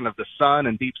radiation of the sun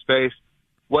and deep space.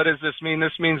 What does this mean?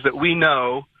 This means that we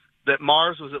know that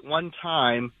Mars was at one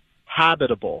time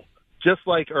habitable, just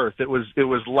like Earth. It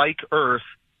was like Earth,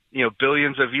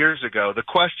 billions of years ago. The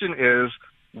question is,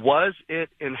 was it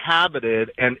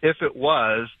inhabited? And if it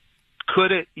was,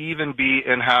 could it even be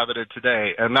inhabited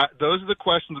today? And those are the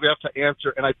questions we have to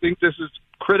answer. And I think this is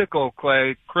critical,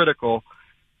 Clay, critical.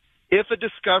 If a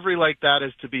discovery like that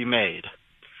is to be made,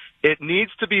 it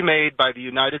needs to be made by the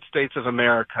United States of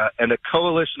America and a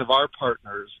coalition of our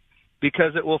partners,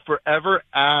 because it will forever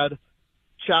add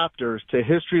chapters to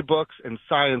history books and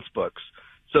science books.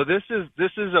 So this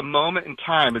is a moment in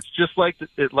time. It's just like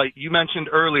you mentioned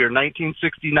earlier,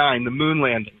 1969, the moon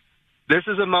landing. This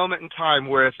is a moment in time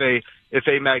where if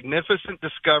a magnificent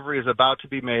discovery is about to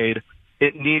be made,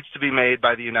 it needs to be made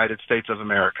by the United States of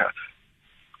America.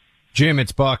 Jim,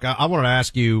 it's Buck. I wanted to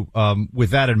ask you, with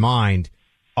that in mind,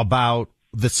 about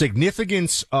the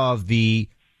significance of the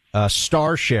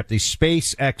Starship, the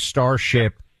SpaceX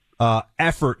Starship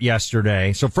effort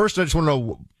yesterday. So first, I just want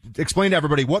to explain to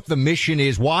everybody what the mission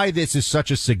is, why this is such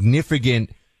a significant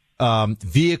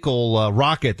vehicle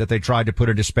rocket that they tried to put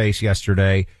into space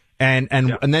yesterday, and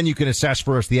then you can assess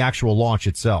for us the actual launch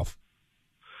itself.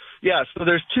 Yeah, so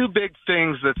there's two big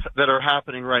things that are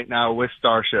happening right now with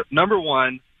Starship. Number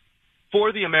one,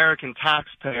 for the American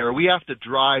taxpayer, we have to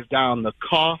drive down the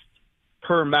cost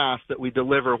per mass that we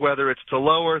deliver, whether it's to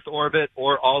low Earth orbit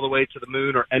or all the way to the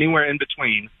moon or anywhere in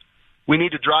between. We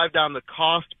need to drive down the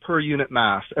cost per unit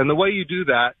mass. And the way you do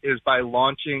that is by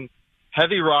launching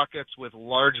heavy rockets with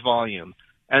large volume.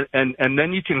 And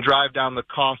then you can drive down the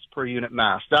cost per unit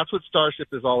mass. That's what Starship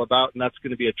is all about, and that's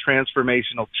going to be a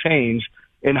transformational change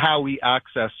in how we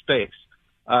access space.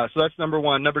 So that's number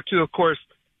one. Number two, of course,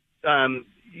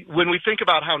 when we think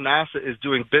about how NASA is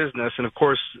doing business, and of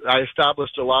course I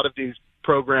established a lot of these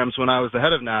programs when I was the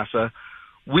head of NASA,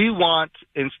 we want,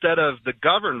 instead of the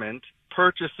government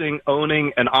purchasing,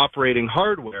 owning, and operating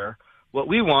hardware, what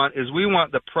we want is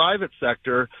the private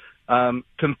sector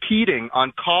competing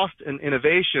on cost and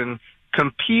innovation,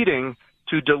 competing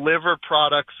to deliver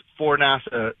products for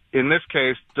NASA, in this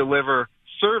case, deliver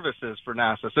services for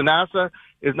NASA. So NASA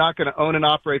is not going to own and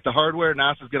operate the hardware.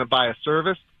 NASA is going to buy a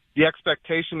service. The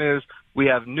expectation is we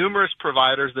have numerous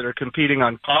providers that are competing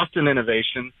on cost and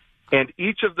innovation, and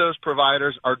each of those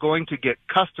providers are going to get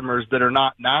customers that are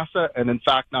not NASA and, in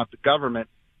fact, not the government,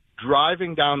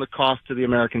 driving down the cost to the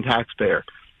American taxpayer.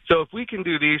 So if we can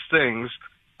do these things,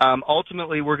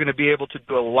 ultimately we're going to be able to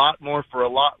do a lot more for a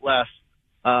lot less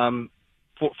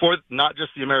for not just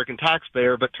the American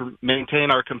taxpayer, but to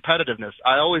maintain our competitiveness.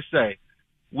 I always say,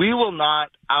 we will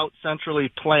not out-centrally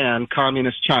plan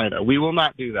communist China. We will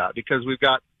not do that because we've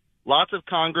got lots of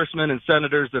congressmen and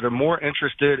senators that are more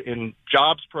interested in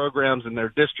jobs programs in their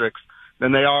districts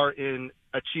than they are in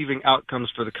achieving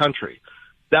outcomes for the country.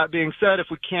 That being said, if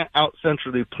we can't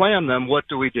out-centrally plan them, what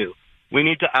do? We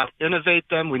need to out-innovate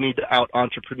them. We need to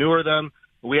out-entrepreneur them.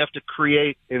 We have to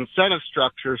create incentive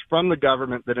structures from the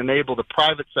government that enable the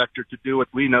private sector to do what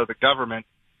we know the government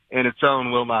in its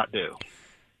own will not do.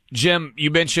 Jim, you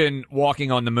mentioned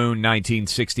walking on the moon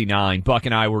 1969. Buck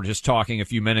and I were just talking a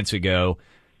few minutes ago.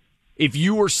 If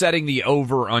you were setting the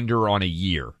over-under on a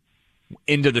year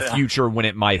into the future when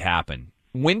it might happen,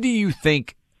 when do you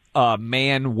think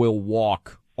man will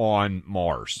walk on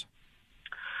Mars?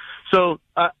 So,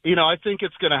 I think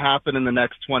it's going to happen in the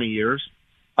next 20 years.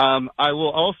 I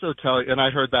will also tell you, and I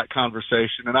heard that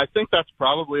conversation, and I think that's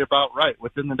probably about right.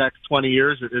 Within the next 20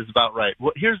 years, it is about right.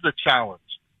 Well, here's the challenge.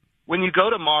 When you go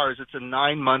to Mars, it's a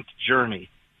 9-month journey.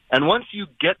 And once you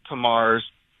get to Mars,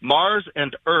 Mars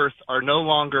and Earth are no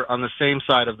longer on the same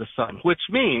side of the sun, which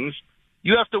means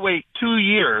you have to wait 2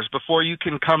 years before you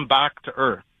can come back to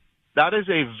Earth. That is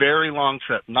a very long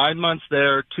trip. 9 months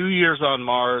there, 2 years on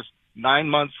Mars, 9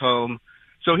 months home.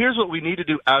 So here's what we need to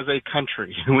do as a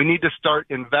country. We need to start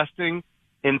investing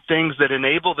in things that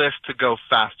enable this to go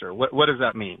faster. What does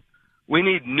that mean? We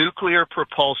need nuclear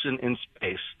propulsion in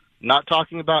space. Not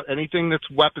talking about anything that's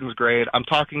weapons grade. I'm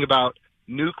talking about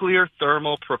nuclear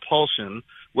thermal propulsion,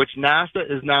 which NASA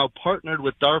is now partnered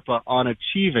with DARPA on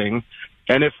achieving.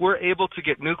 And if we're able to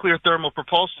get nuclear thermal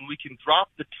propulsion, we can drop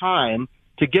the time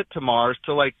to get to Mars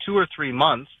to like 2 or 3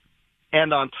 months.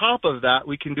 And on top of that,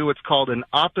 we can do what's called an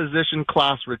opposition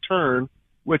class return,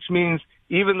 which means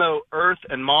even though Earth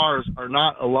and Mars are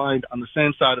not aligned on the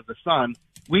same side of the sun,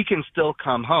 we can still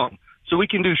come home. So we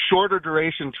can do shorter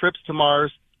duration trips to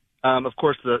Mars. Of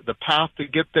course, the path to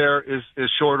get there is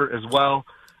shorter as well.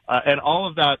 And all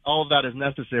of that is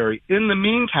necessary. In the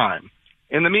meantime,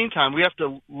 we have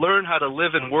to learn how to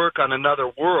live and work on another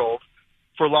world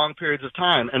for long periods of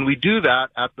time. And we do that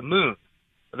at the moon.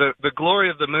 The glory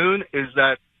of the moon is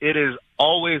that it is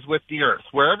always with the Earth.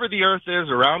 Wherever the Earth is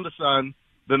around the sun,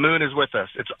 the moon is with us.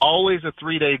 It's always a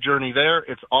 3-day journey there.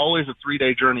 It's always a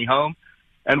 3-day journey home.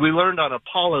 And we learned on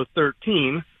Apollo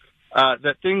 13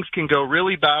 that things can go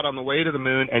really bad on the way to the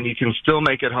moon, and you can still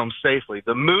make it home safely.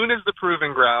 The moon is the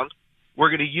proving ground. We're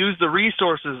going to use the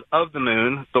resources of the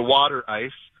moon, the water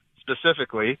ice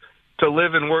specifically, to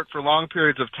live and work for long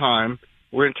periods of time.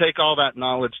 We're going to take all that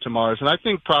knowledge to Mars, and I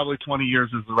think probably 20 years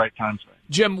is the right time frame.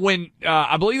 Jim, when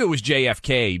I believe it was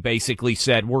JFK basically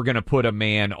said we're going to put a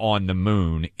man on the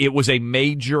moon, it was a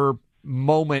major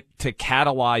moment to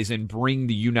catalyze and bring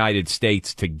the United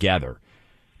States together.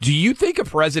 Do you think a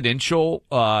presidential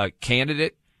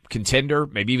candidate, contender,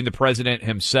 maybe even the president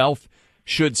himself,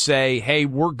 should say, hey,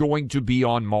 we're going to be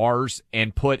on Mars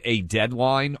and put a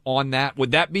deadline on that?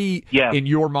 Would that be, in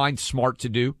your mind, smart to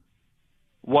do?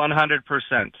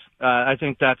 100%. I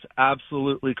think that's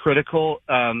absolutely critical.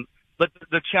 But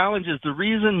the challenge is the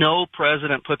reason no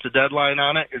president puts a deadline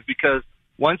on it is because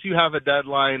once you have a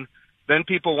deadline, then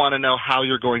people want to know how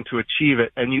you're going to achieve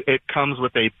it, and it comes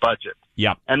with a budget.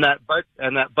 Yeah. And that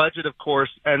budget, of course,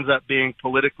 ends up being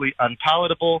politically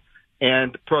unpalatable,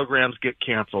 and programs get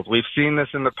canceled. We've seen this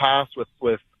in the past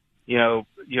with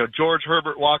George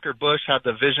Herbert Walker Bush had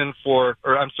the vision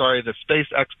the Space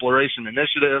Exploration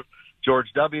Initiative.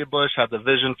 George W. Bush had the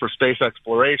vision for space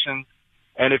exploration.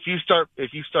 And if you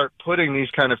start putting these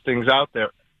kind of things out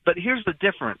there, but here's the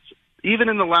difference. Even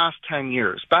in the last 10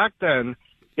 years, back then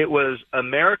it was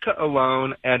America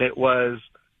alone, and it was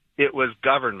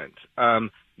government.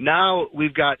 Now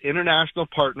we've got international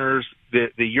partners,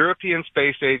 the European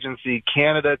Space Agency,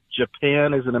 Canada,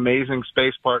 Japan is an amazing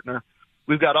space partner.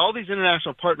 We've got all these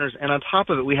international partners, and on top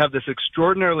of it, we have this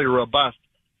extraordinarily robust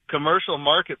commercial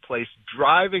marketplace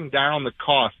driving down the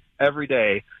cost every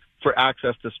day for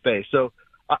access to space. So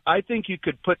I think you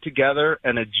could put together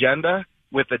an agenda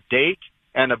with a date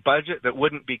and a budget that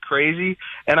wouldn't be crazy.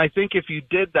 And I think if you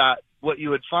did that, what you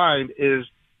would find is,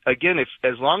 again,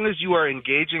 as long as you are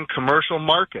engaging commercial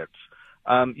markets,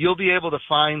 you'll be able to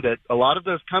find that a lot of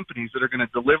those companies that are going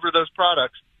to deliver those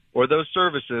products or those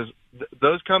services,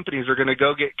 those companies are going to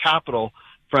go get capital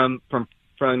from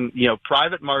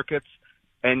private markets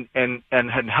and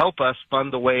help us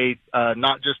fund the way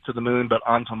not just to the moon but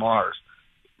onto Mars.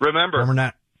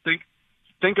 Remember,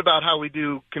 think about how we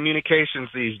do communications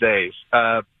these days.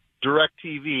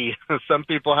 DirecTV, some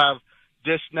people have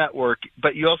Dish Network,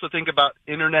 but you also think about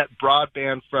internet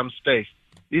broadband from space.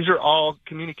 These are all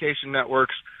communication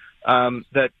networks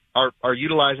that are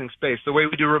utilizing space. The way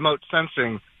we do remote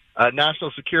sensing,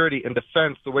 national security and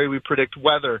defense, the way we predict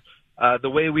weather, the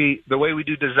way we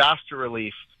do disaster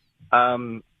relief.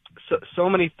 So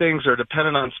many things are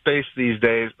dependent on space these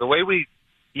days. The way we,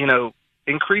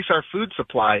 increase our food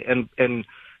supply and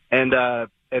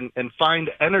find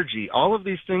energy. All of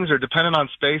these things are dependent on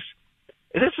space.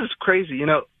 This is crazy.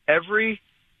 Every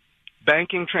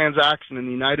banking transaction in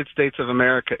the United States of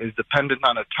America is dependent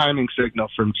on a timing signal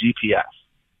from GPS.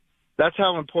 That's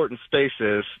how important space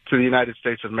is to the United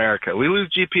States of America. We lose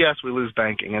GPS, we lose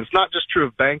banking. And it's not just true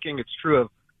of banking, it's true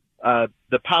of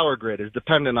the power grid is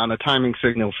dependent on a timing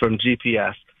signal from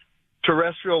GPS.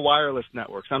 Terrestrial wireless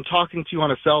networks. I'm talking to you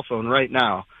on a cell phone right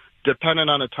now,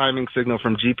 dependent on a timing signal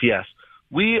from GPS.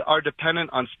 We are dependent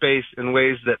on space in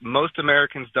ways that most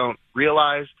Americans don't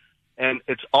realize, and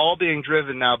it's all being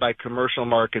driven now by commercial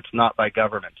markets, not by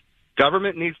government.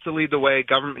 Government needs to lead the way.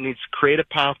 Government needs to create a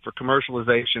path for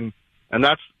commercialization, and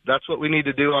that's what we need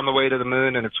to do on the way to the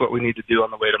moon, and it's what we need to do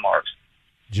on the way to Mars.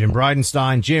 Jim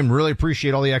Bridenstine. Jim, really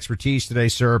appreciate all the expertise today,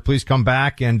 sir. Please come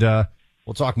back, and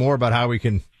we'll talk more about how we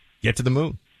can get to the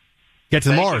moon. Get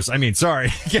to Mars. I mean, sorry.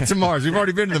 Get to Mars. We've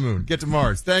already been to the moon. Get to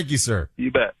Mars. Thank you, sir.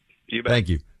 You bet. You bet. Thank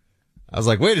you. I was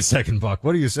like, wait a second, Buck.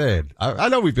 What are you saying? I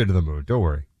know we've been to the moon. Don't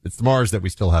worry. It's the Mars that we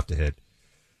still have to hit.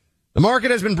 The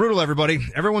market has been brutal, everybody.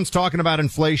 Everyone's talking about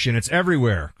inflation. It's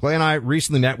everywhere. Clay and I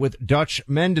recently met with Dutch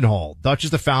Mendenhall. Dutch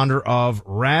is the founder of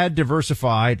Rad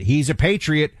Diversified. He's a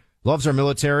patriot, loves our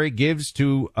military, gives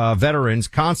to veterans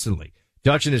constantly.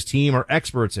 Dutch and his team are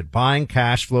experts at buying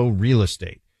cash flow real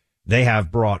estate. They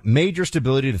have brought major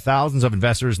stability to thousands of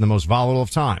investors in the most volatile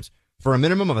of times. For a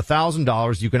minimum of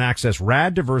 $1,000, you can access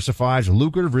RAD Diversified's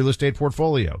lucrative real estate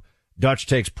portfolio. Dutch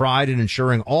takes pride in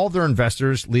ensuring all their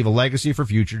investors leave a legacy for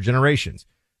future generations.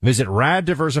 Visit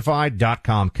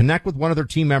raddiversified.com. Connect with one of their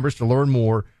team members to learn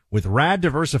more. With Rad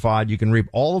Diversified, you can reap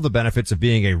all of the benefits of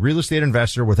being a real estate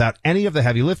investor without any of the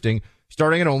heavy lifting,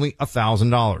 starting at only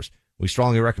 $1,000. We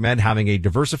strongly recommend having a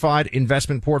diversified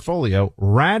investment portfolio.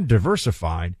 Rad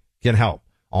Diversified can help.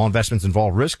 All investments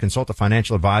involve risk. Consult a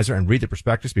financial advisor and read the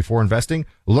prospectus before investing.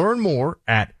 Learn more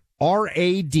at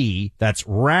RAD, that's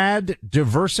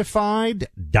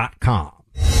raddiversified.com.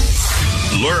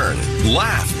 Learn,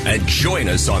 laugh, and join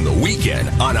us on the weekend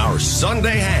on our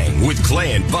Sunday Hang with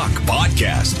Clay and Buck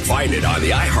podcast. Find it on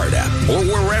the iHeart app or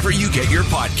wherever you get your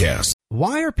podcasts.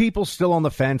 Why are people still on the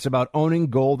fence about owning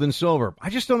gold and silver? I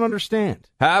just don't understand.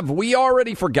 Have we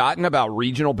already forgotten about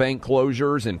regional bank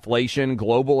closures, inflation,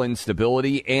 global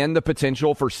instability, and the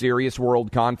potential for serious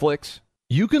world conflicts?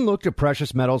 You can look to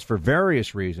precious metals for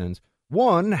various reasons.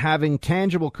 1, having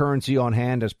tangible currency on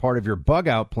hand as part of your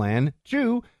bug-out plan.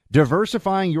 2,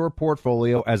 diversifying your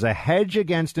portfolio as a hedge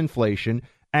against inflation.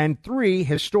 And 3,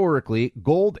 historically,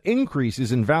 gold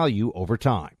increases in value over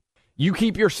time. You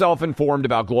keep yourself informed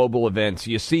about global events.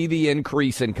 You see the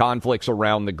increase in conflicts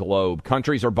around the globe.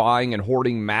 Countries are buying and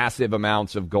hoarding massive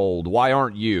amounts of gold. Why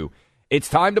aren't you? It's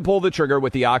time to pull the trigger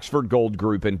with the Oxford Gold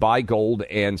Group and buy gold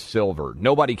and silver.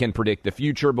 Nobody can predict the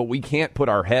future, but we can't put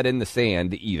our head in the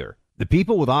sand either. The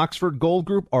people with Oxford Gold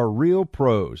Group are real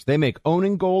pros. They make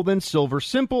owning gold and silver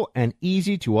simple and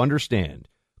easy to understand.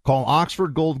 Call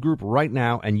Oxford Gold Group right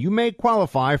now, and you may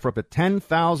qualify for up to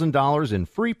 $10,000 in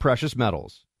free precious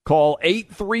metals. Call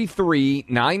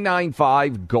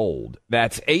 833-995-GOLD.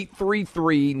 That's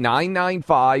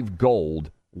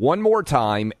 833-995-GOLD. One more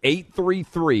time,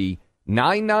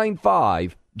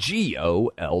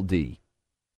 833-995-GOLD.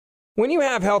 When you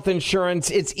have health insurance,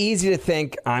 it's easy to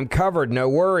think, I'm covered, no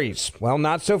worries. Well,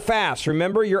 not so fast.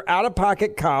 Remember, your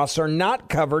out-of-pocket costs are not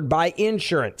covered by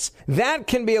insurance. That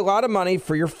can be a lot of money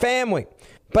for your family.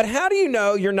 But how do you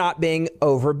know you're not being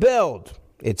overbilled?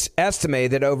 It's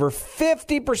estimated that over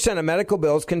 50% of medical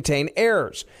bills contain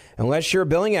errors. Unless you're a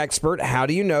billing expert, how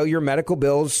do you know your medical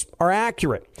bills are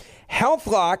accurate?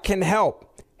 HealthLock can help.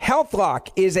 HealthLock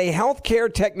is a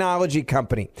healthcare technology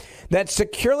company that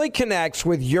securely connects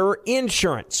with your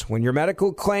insurance. When your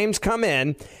medical claims come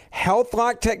in,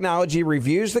 HealthLock technology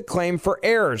reviews the claim for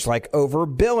errors like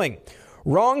overbilling,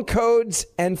 wrong codes,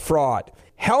 and fraud.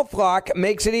 HealthLock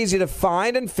makes it easy to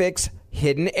find and fix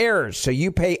hidden errors, so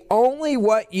you pay only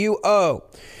what you owe.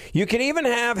 You can even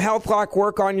have HealthLock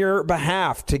work on your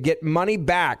behalf to get money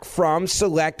back from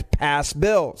select past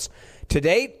bills. To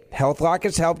date, HealthLock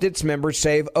has helped its members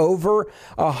save over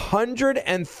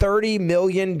 $130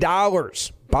 million.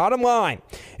 Bottom line,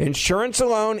 insurance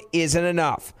alone isn't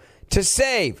enough. To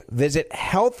save, visit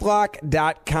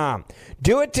healthlock.com.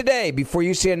 Do it today before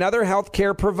you see another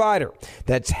healthcare provider.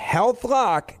 That's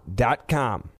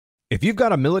healthlock.com. If you've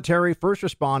got a military, first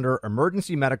responder,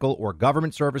 emergency medical, or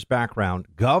government service background,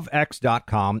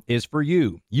 GovX.com is for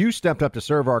you. You stepped up to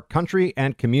serve our country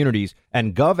and communities,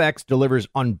 and GovX delivers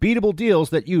unbeatable deals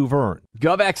that you've earned.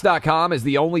 GovX.com is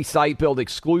the only site built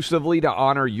exclusively to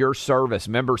honor your service.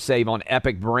 Members save on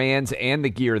epic brands and the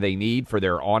gear they need for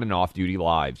their on- and off-duty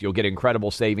lives. You'll get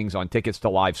incredible savings on tickets to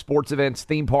live sports events,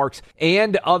 theme parks,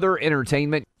 and other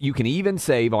entertainment. You can even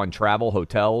save on travel,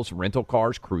 hotels, rental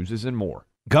cars, cruises, and more.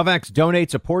 GovX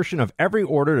donates a portion of every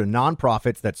order to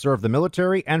nonprofits that serve the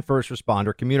military and first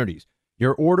responder communities.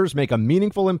 Your orders make a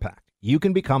meaningful impact. You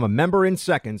can become a member in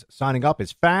seconds. Signing up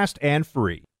is fast and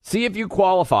free. See if you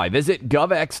qualify. Visit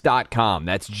govx.com.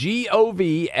 That's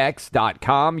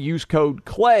govx.com. Use code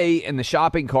CLAY in the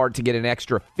shopping cart to get an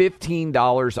extra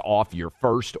 $15 off your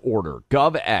first order.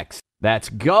 GovX. That's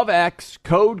GovX,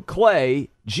 code CLAY,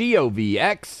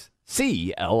 GovXCLAY.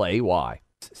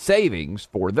 Savings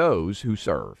for those who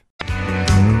serve.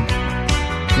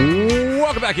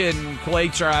 Welcome back in, Clay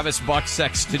Travis, Buck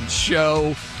Sexton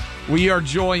Show. We are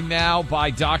joined now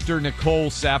by Dr. Nicole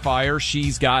Saphier.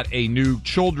 She's got a new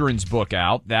children's book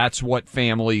out. That's What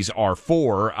Families Are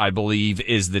For, I believe,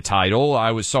 is the title.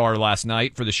 I saw her last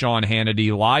night for the Sean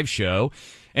Hannity live show.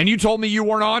 And you told me you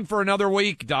weren't on for another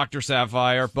week, Dr.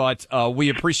 Saphier, but we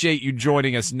appreciate you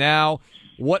joining us now.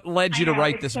 What led you to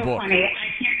write this book? Funny.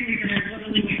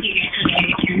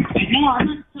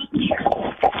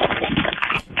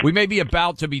 We may be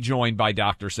about to be joined by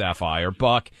Dr. Saphier.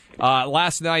 Buck,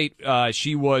 last night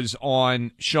she was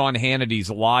on Sean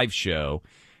Hannity's live show,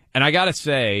 And I got to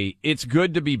say, it's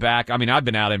good to be back. I mean, I've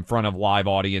been out in front of live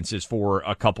audiences for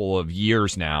a couple of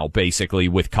years now, basically,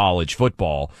 with college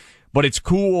football. But it's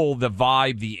cool, the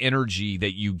vibe, the energy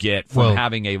that you get from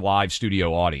having a live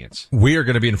studio audience. We are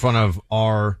going to be in front of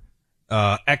our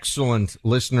excellent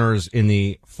listeners in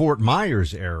the Fort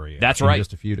Myers area. That's right. In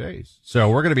just a few days. So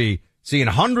we're going to be seeing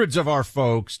hundreds of our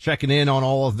folks, checking in on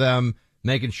all of them,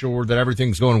 making sure that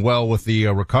everything's going well with the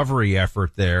recovery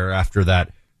effort there after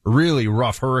that really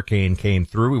rough hurricane came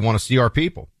through. We want to see our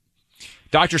people.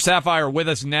 Dr. Saphier with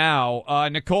us now.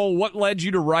 Nicole, what led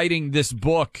you to writing this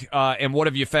book, and what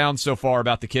have you found so far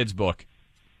about the kids' book?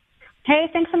 Hey,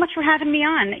 thanks so much for having me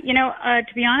on.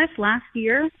 To be honest, last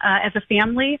year, as a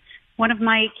family, one of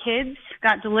my kids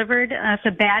got delivered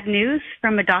some bad news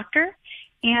from a doctor,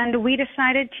 and we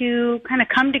decided to kind of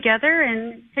come together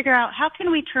and figure out how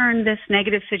can we turn this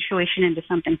negative situation into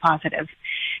something positive.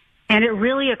 And it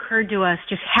really occurred to us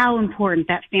just how important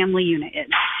that family unit is.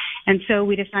 And so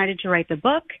we decided to write the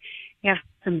book. We have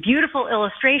some beautiful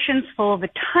illustrations full of a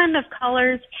ton of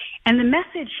colors. And the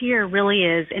message here really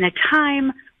is, in a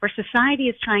time where society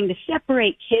is trying to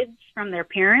separate kids from their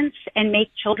parents and make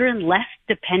children less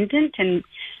dependent and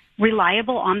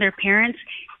reliable on their parents,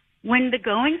 when the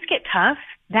goings get tough,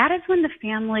 that is when the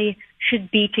family should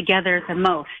be together the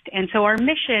most. And so our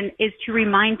mission is to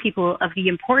remind people of the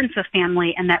importance of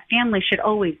family and that family should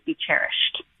always be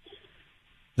cherished.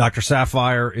 Dr.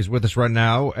 Saphier is with us right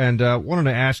now, and wanted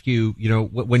to ask you,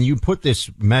 when you put this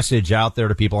message out there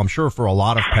to people, I'm sure for a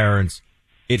lot of parents,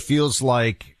 it feels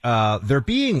like they're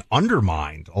being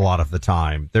undermined a lot of the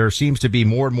time. There seems to be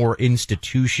more and more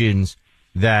institutions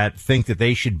that think that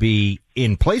they should be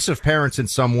in place of parents in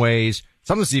some ways.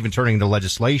 Some of this is even turning into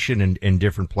legislation in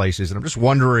different places. And I'm just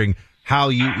wondering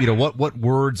how what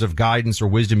words of guidance or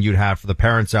wisdom you'd have for the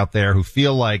parents out there who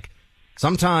feel like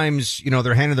sometimes,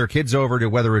 they're handing their kids over to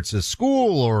whether it's a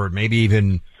school or maybe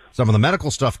even some of the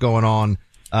medical stuff going on.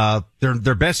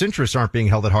 Their best interests aren't being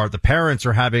held at heart. The parents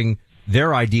are having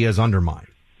their ideas undermined.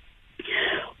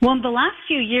 Well, in the last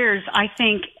few years, I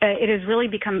think it has really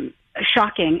become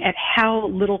shocking at how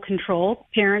little control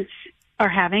parents are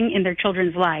having in their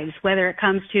children's lives, whether it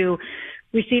comes to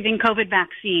receiving COVID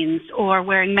vaccines or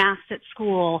wearing masks at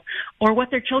school or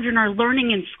what their children are learning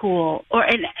in school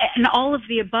and all of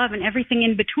the above and everything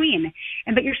in between.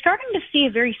 But you're starting to see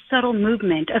a very subtle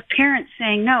movement of parents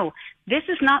saying, no, this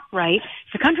is not right.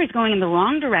 The country's going in the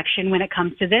wrong direction when it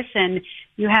comes to this. And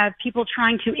you have people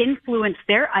trying to influence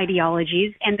their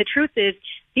ideologies. And the truth is,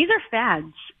 these are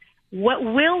fads. What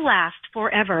will last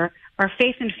forever are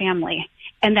faith and family.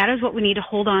 And that is what we need to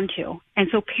hold on to. And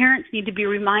so parents need to be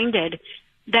reminded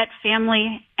that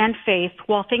family and faith,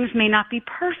 while things may not be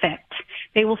perfect,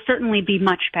 they will certainly be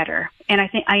much better. And I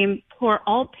think I implore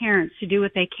all parents to do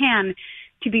what they can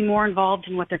to be more involved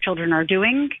in what their children are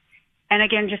doing. And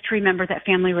again, just to remember that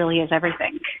family really is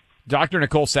everything. Dr.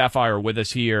 Nicole Saphier with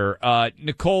us here.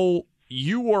 Nicole,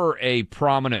 you were a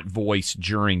prominent voice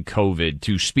during COVID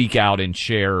to speak out and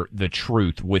share the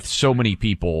truth with so many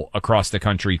people across the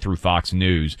country through Fox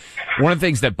News. One of the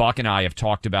things that Buck and I have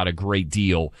talked about a great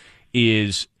deal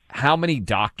is how many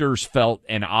doctors felt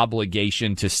an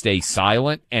obligation to stay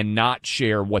silent and not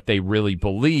share what they really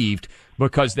believed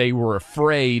because they were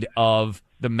afraid of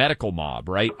the medical mob,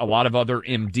 right? A lot of other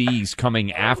MDs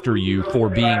coming after you for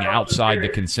being outside the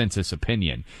consensus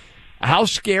opinion. How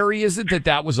scary is it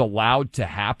that was allowed to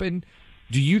happen?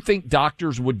 Do you think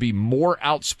doctors would be more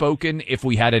outspoken if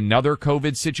we had another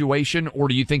COVID situation, or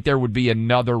do you think there would be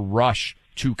another rush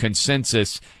to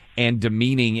consensus and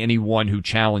demeaning anyone who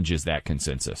challenges that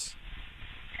consensus?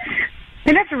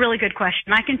 And that's a really good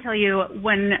question. I can tell you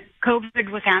when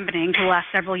COVID was happening for the last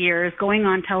several years, going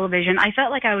on television, I felt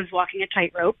like I was walking a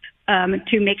tightrope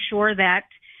to make sure that,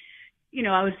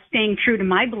 I was staying true to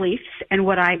my beliefs and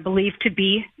what I believe to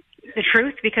be the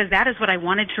truth, because that is what I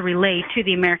wanted to relay to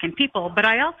the American people. But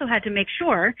I also had to make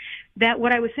sure that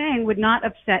what I was saying would not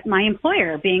upset my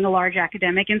employer, being a large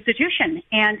academic institution.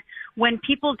 And when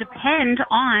people depend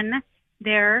on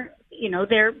their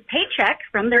paycheck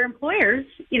from their employers,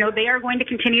 they are going to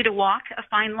continue to walk a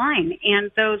fine line. And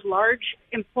those large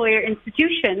employer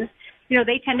institutions,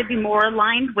 they tend to be more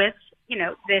aligned with,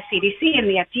 the CDC and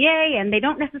the FDA, and they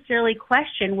don't necessarily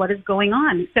question what is going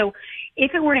on. So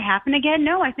if it were to happen again,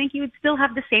 no, I think you would still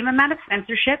have the same amount of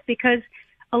censorship because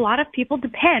a lot of people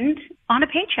depend on a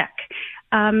paycheck.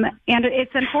 And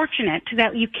it's unfortunate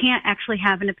that you can't actually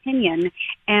have an opinion.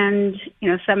 And,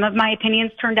 some of my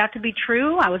opinions turned out to be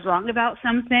true. I was wrong about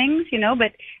some things,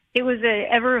 but it was a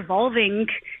ever evolving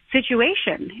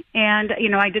situation. And,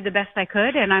 I did the best I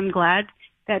could. And I'm glad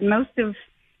that most of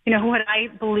what I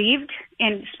believed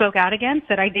and spoke out against,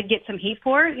 that I did get some heat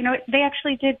for, they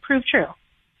actually did prove true.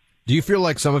 Do you feel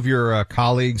like some of your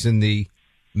colleagues in the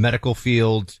medical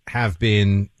field have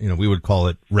been, we would call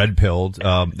it red-pilled?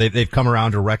 They've come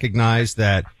around to recognize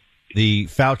that the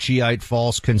Fauciite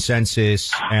false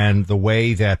consensus and the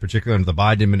way that, particularly under the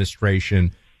Biden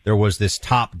administration, there was this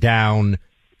top-down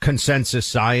consensus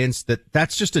science,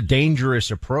 that's just a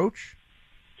dangerous approach?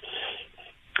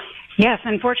 Yes,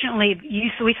 unfortunately,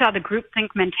 we saw the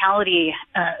groupthink mentality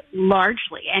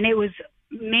largely, and it was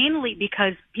mainly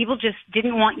because people just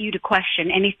didn't want you to question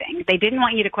anything. They didn't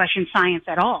want you to question science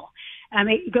at all.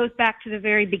 It goes back to the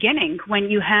very beginning when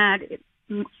you had,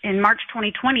 in March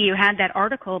 2020, you had that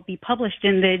article be published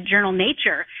in the journal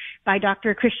Nature by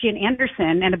Dr. Christian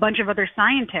Andersen and a bunch of other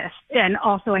scientists. And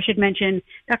also, I should mention,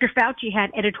 Dr. Fauci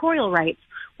had editorial rights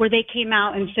where they came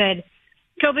out and said,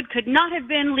 COVID could not have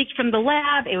been leaked from the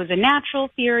lab. It was a natural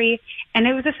theory. And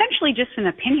it was essentially just an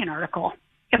opinion article.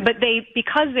 But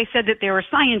because they said that they were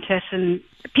scientists, and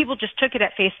people just took it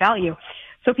at face value.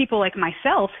 So people like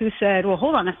myself who said, well,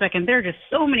 hold on a second, there are just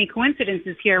so many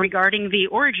coincidences here regarding the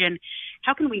origin.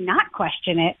 How can we not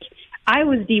question it? I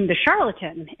was deemed a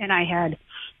charlatan, and I had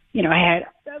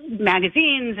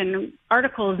magazines and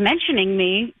articles mentioning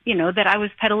me, that I was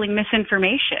peddling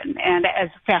misinformation. And as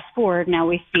fast forward, now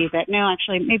we see that, no,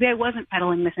 actually, maybe I wasn't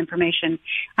peddling misinformation.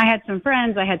 I had some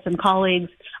friends, I had some colleagues,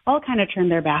 all kind of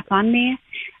turned their back on me.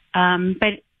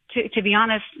 But to be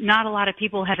honest, not a lot of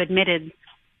people have admitted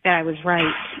that I was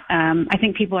right. I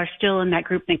think people are still in that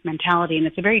groupthink mentality, and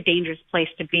it's a very dangerous place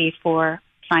to be for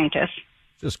scientists.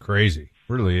 Just crazy.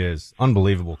 Really is.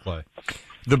 Unbelievable, Clay.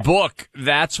 The book,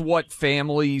 That's What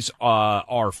Families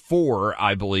Are For,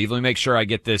 I believe. Let me make sure I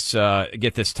get this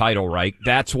title right.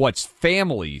 That's What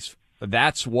Families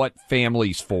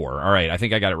For. All right, I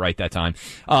think I got it right that time.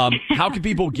 How can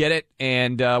people get it,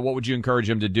 and what would you encourage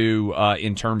them to do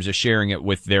in terms of sharing it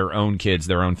with their own kids,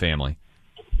 their own family?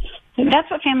 That's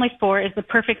What Families For is the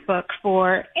perfect book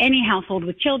for any household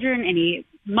with children, any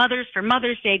mothers for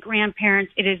Mother's Day,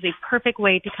 grandparents. It is a perfect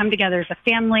way to come together as a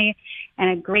family and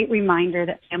a great reminder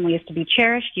that family is to be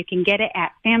cherished. You can get it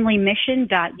at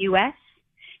familymission.us.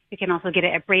 You can also get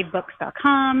it at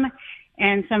bravebooks.com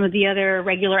and some of the other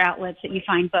regular outlets that you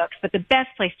find books. But the best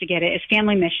place to get it is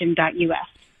familymission.us.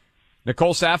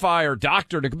 Nicole Saphier,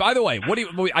 doctor. By the way,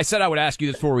 I said I would ask you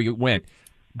this before we went.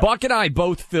 Buck and I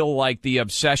both feel like the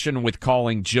obsession with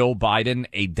calling Jill Biden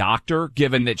a doctor,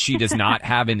 given that she does not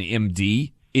have an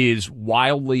MD, is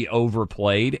wildly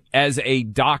overplayed. As a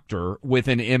doctor with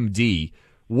an MD,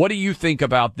 what do you think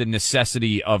about the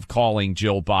necessity of calling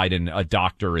Jill Biden a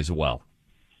doctor as well?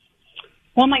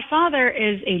 Well, my father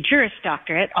is a Juris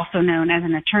Doctorate, also known as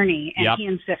an attorney, and He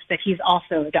insists that he's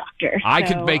also a doctor. I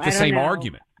could make the same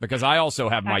argument because I also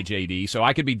have my JD, so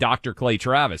I could be Dr. Clay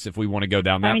Travis if we want to go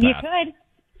down that path. You could.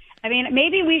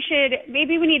 Maybe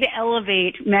we need to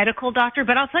elevate medical doctor,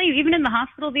 but I'll tell you, even in the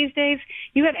hospital these days,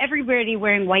 you have everybody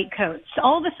wearing white coats.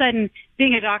 All of a sudden,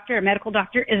 being a doctor, a medical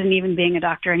doctor, isn't even being a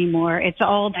doctor anymore. It's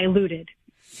all diluted.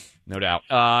 No doubt.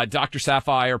 Dr.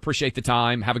 Saphier, appreciate the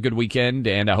time. Have a good weekend,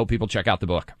 and I hope people check out the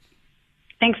book.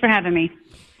 Thanks for having me.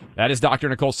 That is Dr.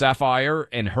 Nicole Saphier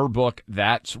and her book,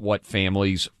 That's What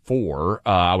Families For.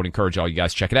 I would encourage all you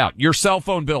guys to check it out. Your cell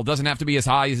phone bill doesn't have to be as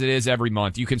high as it is every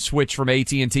month. You can switch from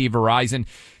AT&T, Verizon,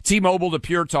 T-Mobile to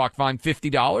Pure Talk. Find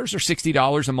 $50 or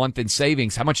 $60 a month in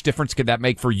savings. How much difference could that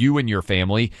make for you and your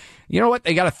family? You know what?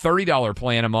 They got a $30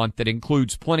 plan a month that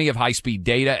includes plenty of high-speed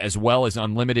data as well as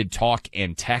unlimited talk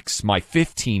and text. My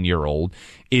 15-year-old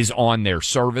is on their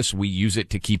service. We use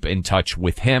it to keep in touch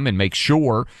with him and make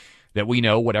sure that we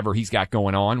know whatever he's got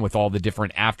going on with all the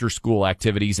different after-school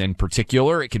activities in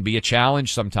particular. It can be a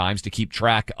challenge sometimes to keep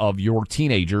track of your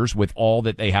teenagers with all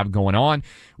that they have going on.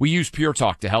 We use Pure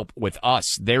Talk to help with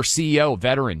us. Their CEO,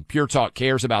 veteran, Pure Talk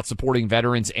cares about supporting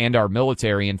veterans and our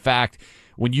military. In fact,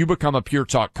 when you become a Pure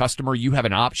Talk customer, you have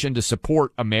an option to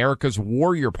support America's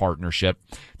Warrior Partnership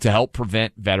to help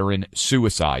prevent veteran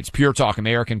suicides. Pure Talk,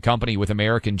 American company with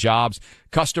American jobs.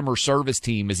 Customer service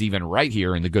team is even right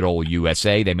here in the good old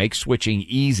USA. They make switching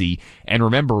easy. And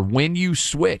remember, when you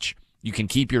switch, you can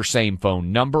keep your same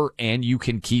phone number and you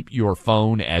can keep your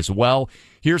phone as well.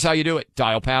 Here's how you do it.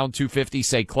 Dial pound 250,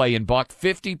 say Clay and Buck,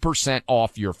 50%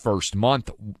 off your first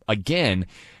month. Again,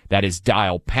 that is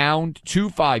dial pound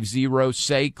 250,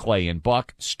 say Clay and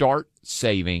Buck. Start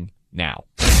saving now.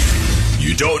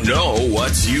 You don't know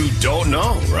what you don't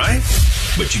know, right?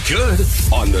 But you could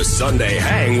on the Sunday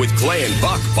Hang with Clay and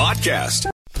Buck podcast.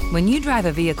 When you drive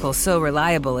a vehicle so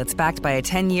reliable it's backed by a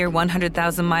 10-year,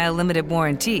 100,000-mile limited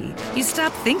warranty, you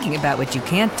stop thinking about what you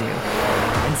can't do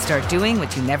and start doing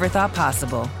what you never thought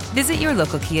possible. Visit your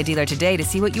local Kia dealer today to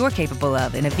see what you're capable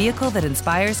of in a vehicle that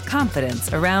inspires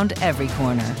confidence around every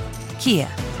corner. Kia,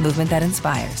 movement that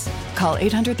inspires. Call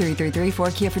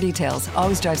 800-333-4KIA for details.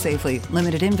 Always drive safely.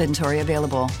 Limited inventory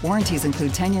available. Warranties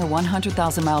include 10-year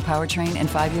 100,000-mile powertrain and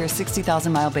 5-year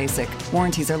 60,000-mile basic.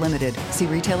 Warranties are limited. See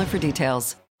retailer for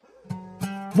details.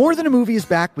 More Than a Movie is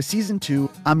back with Season 2.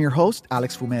 I'm your host,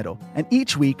 Alex Fumero, and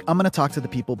each week I'm going to talk to the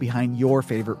people behind your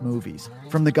favorite movies.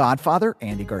 From The Godfather,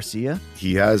 Andy Garcia.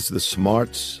 He has the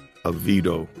smarts of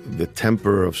Vito, the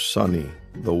temper of Sonny,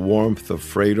 the warmth of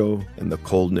Fredo, and the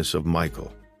coldness of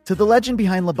Michael. To the legend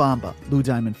behind La Bamba, Lou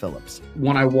Diamond Phillips.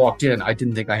 When I walked in, I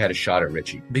didn't think I had a shot at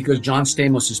Richie because John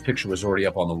Stamos' picture was already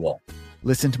up on the wall.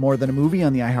 Listen to More Than a Movie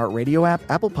on the iHeartRadio app,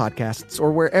 Apple Podcasts,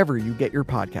 or wherever you get your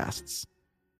podcasts.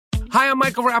 Hi, I'm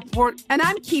Michael Rappaport. And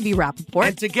I'm Kibi Rappaport.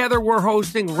 And together we're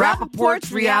hosting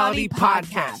Rappaport's Reality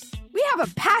Podcast. We have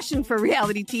a passion for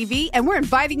reality TV, and we're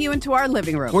inviting you into our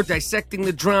living room. We're dissecting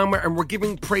the drama, and we're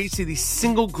giving praise to the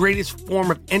single greatest form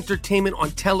of entertainment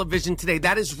on television today.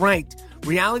 That is right.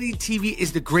 Reality TV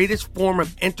is the greatest form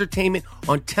of entertainment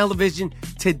on television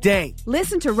today.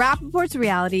 Listen to Rappaport's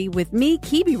Reality with me,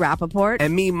 Kibi Rappaport.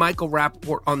 And me, Michael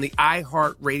Rappaport, on the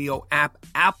iHeartRadio app,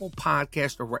 Apple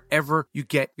Podcast, or wherever you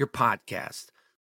get your podcast.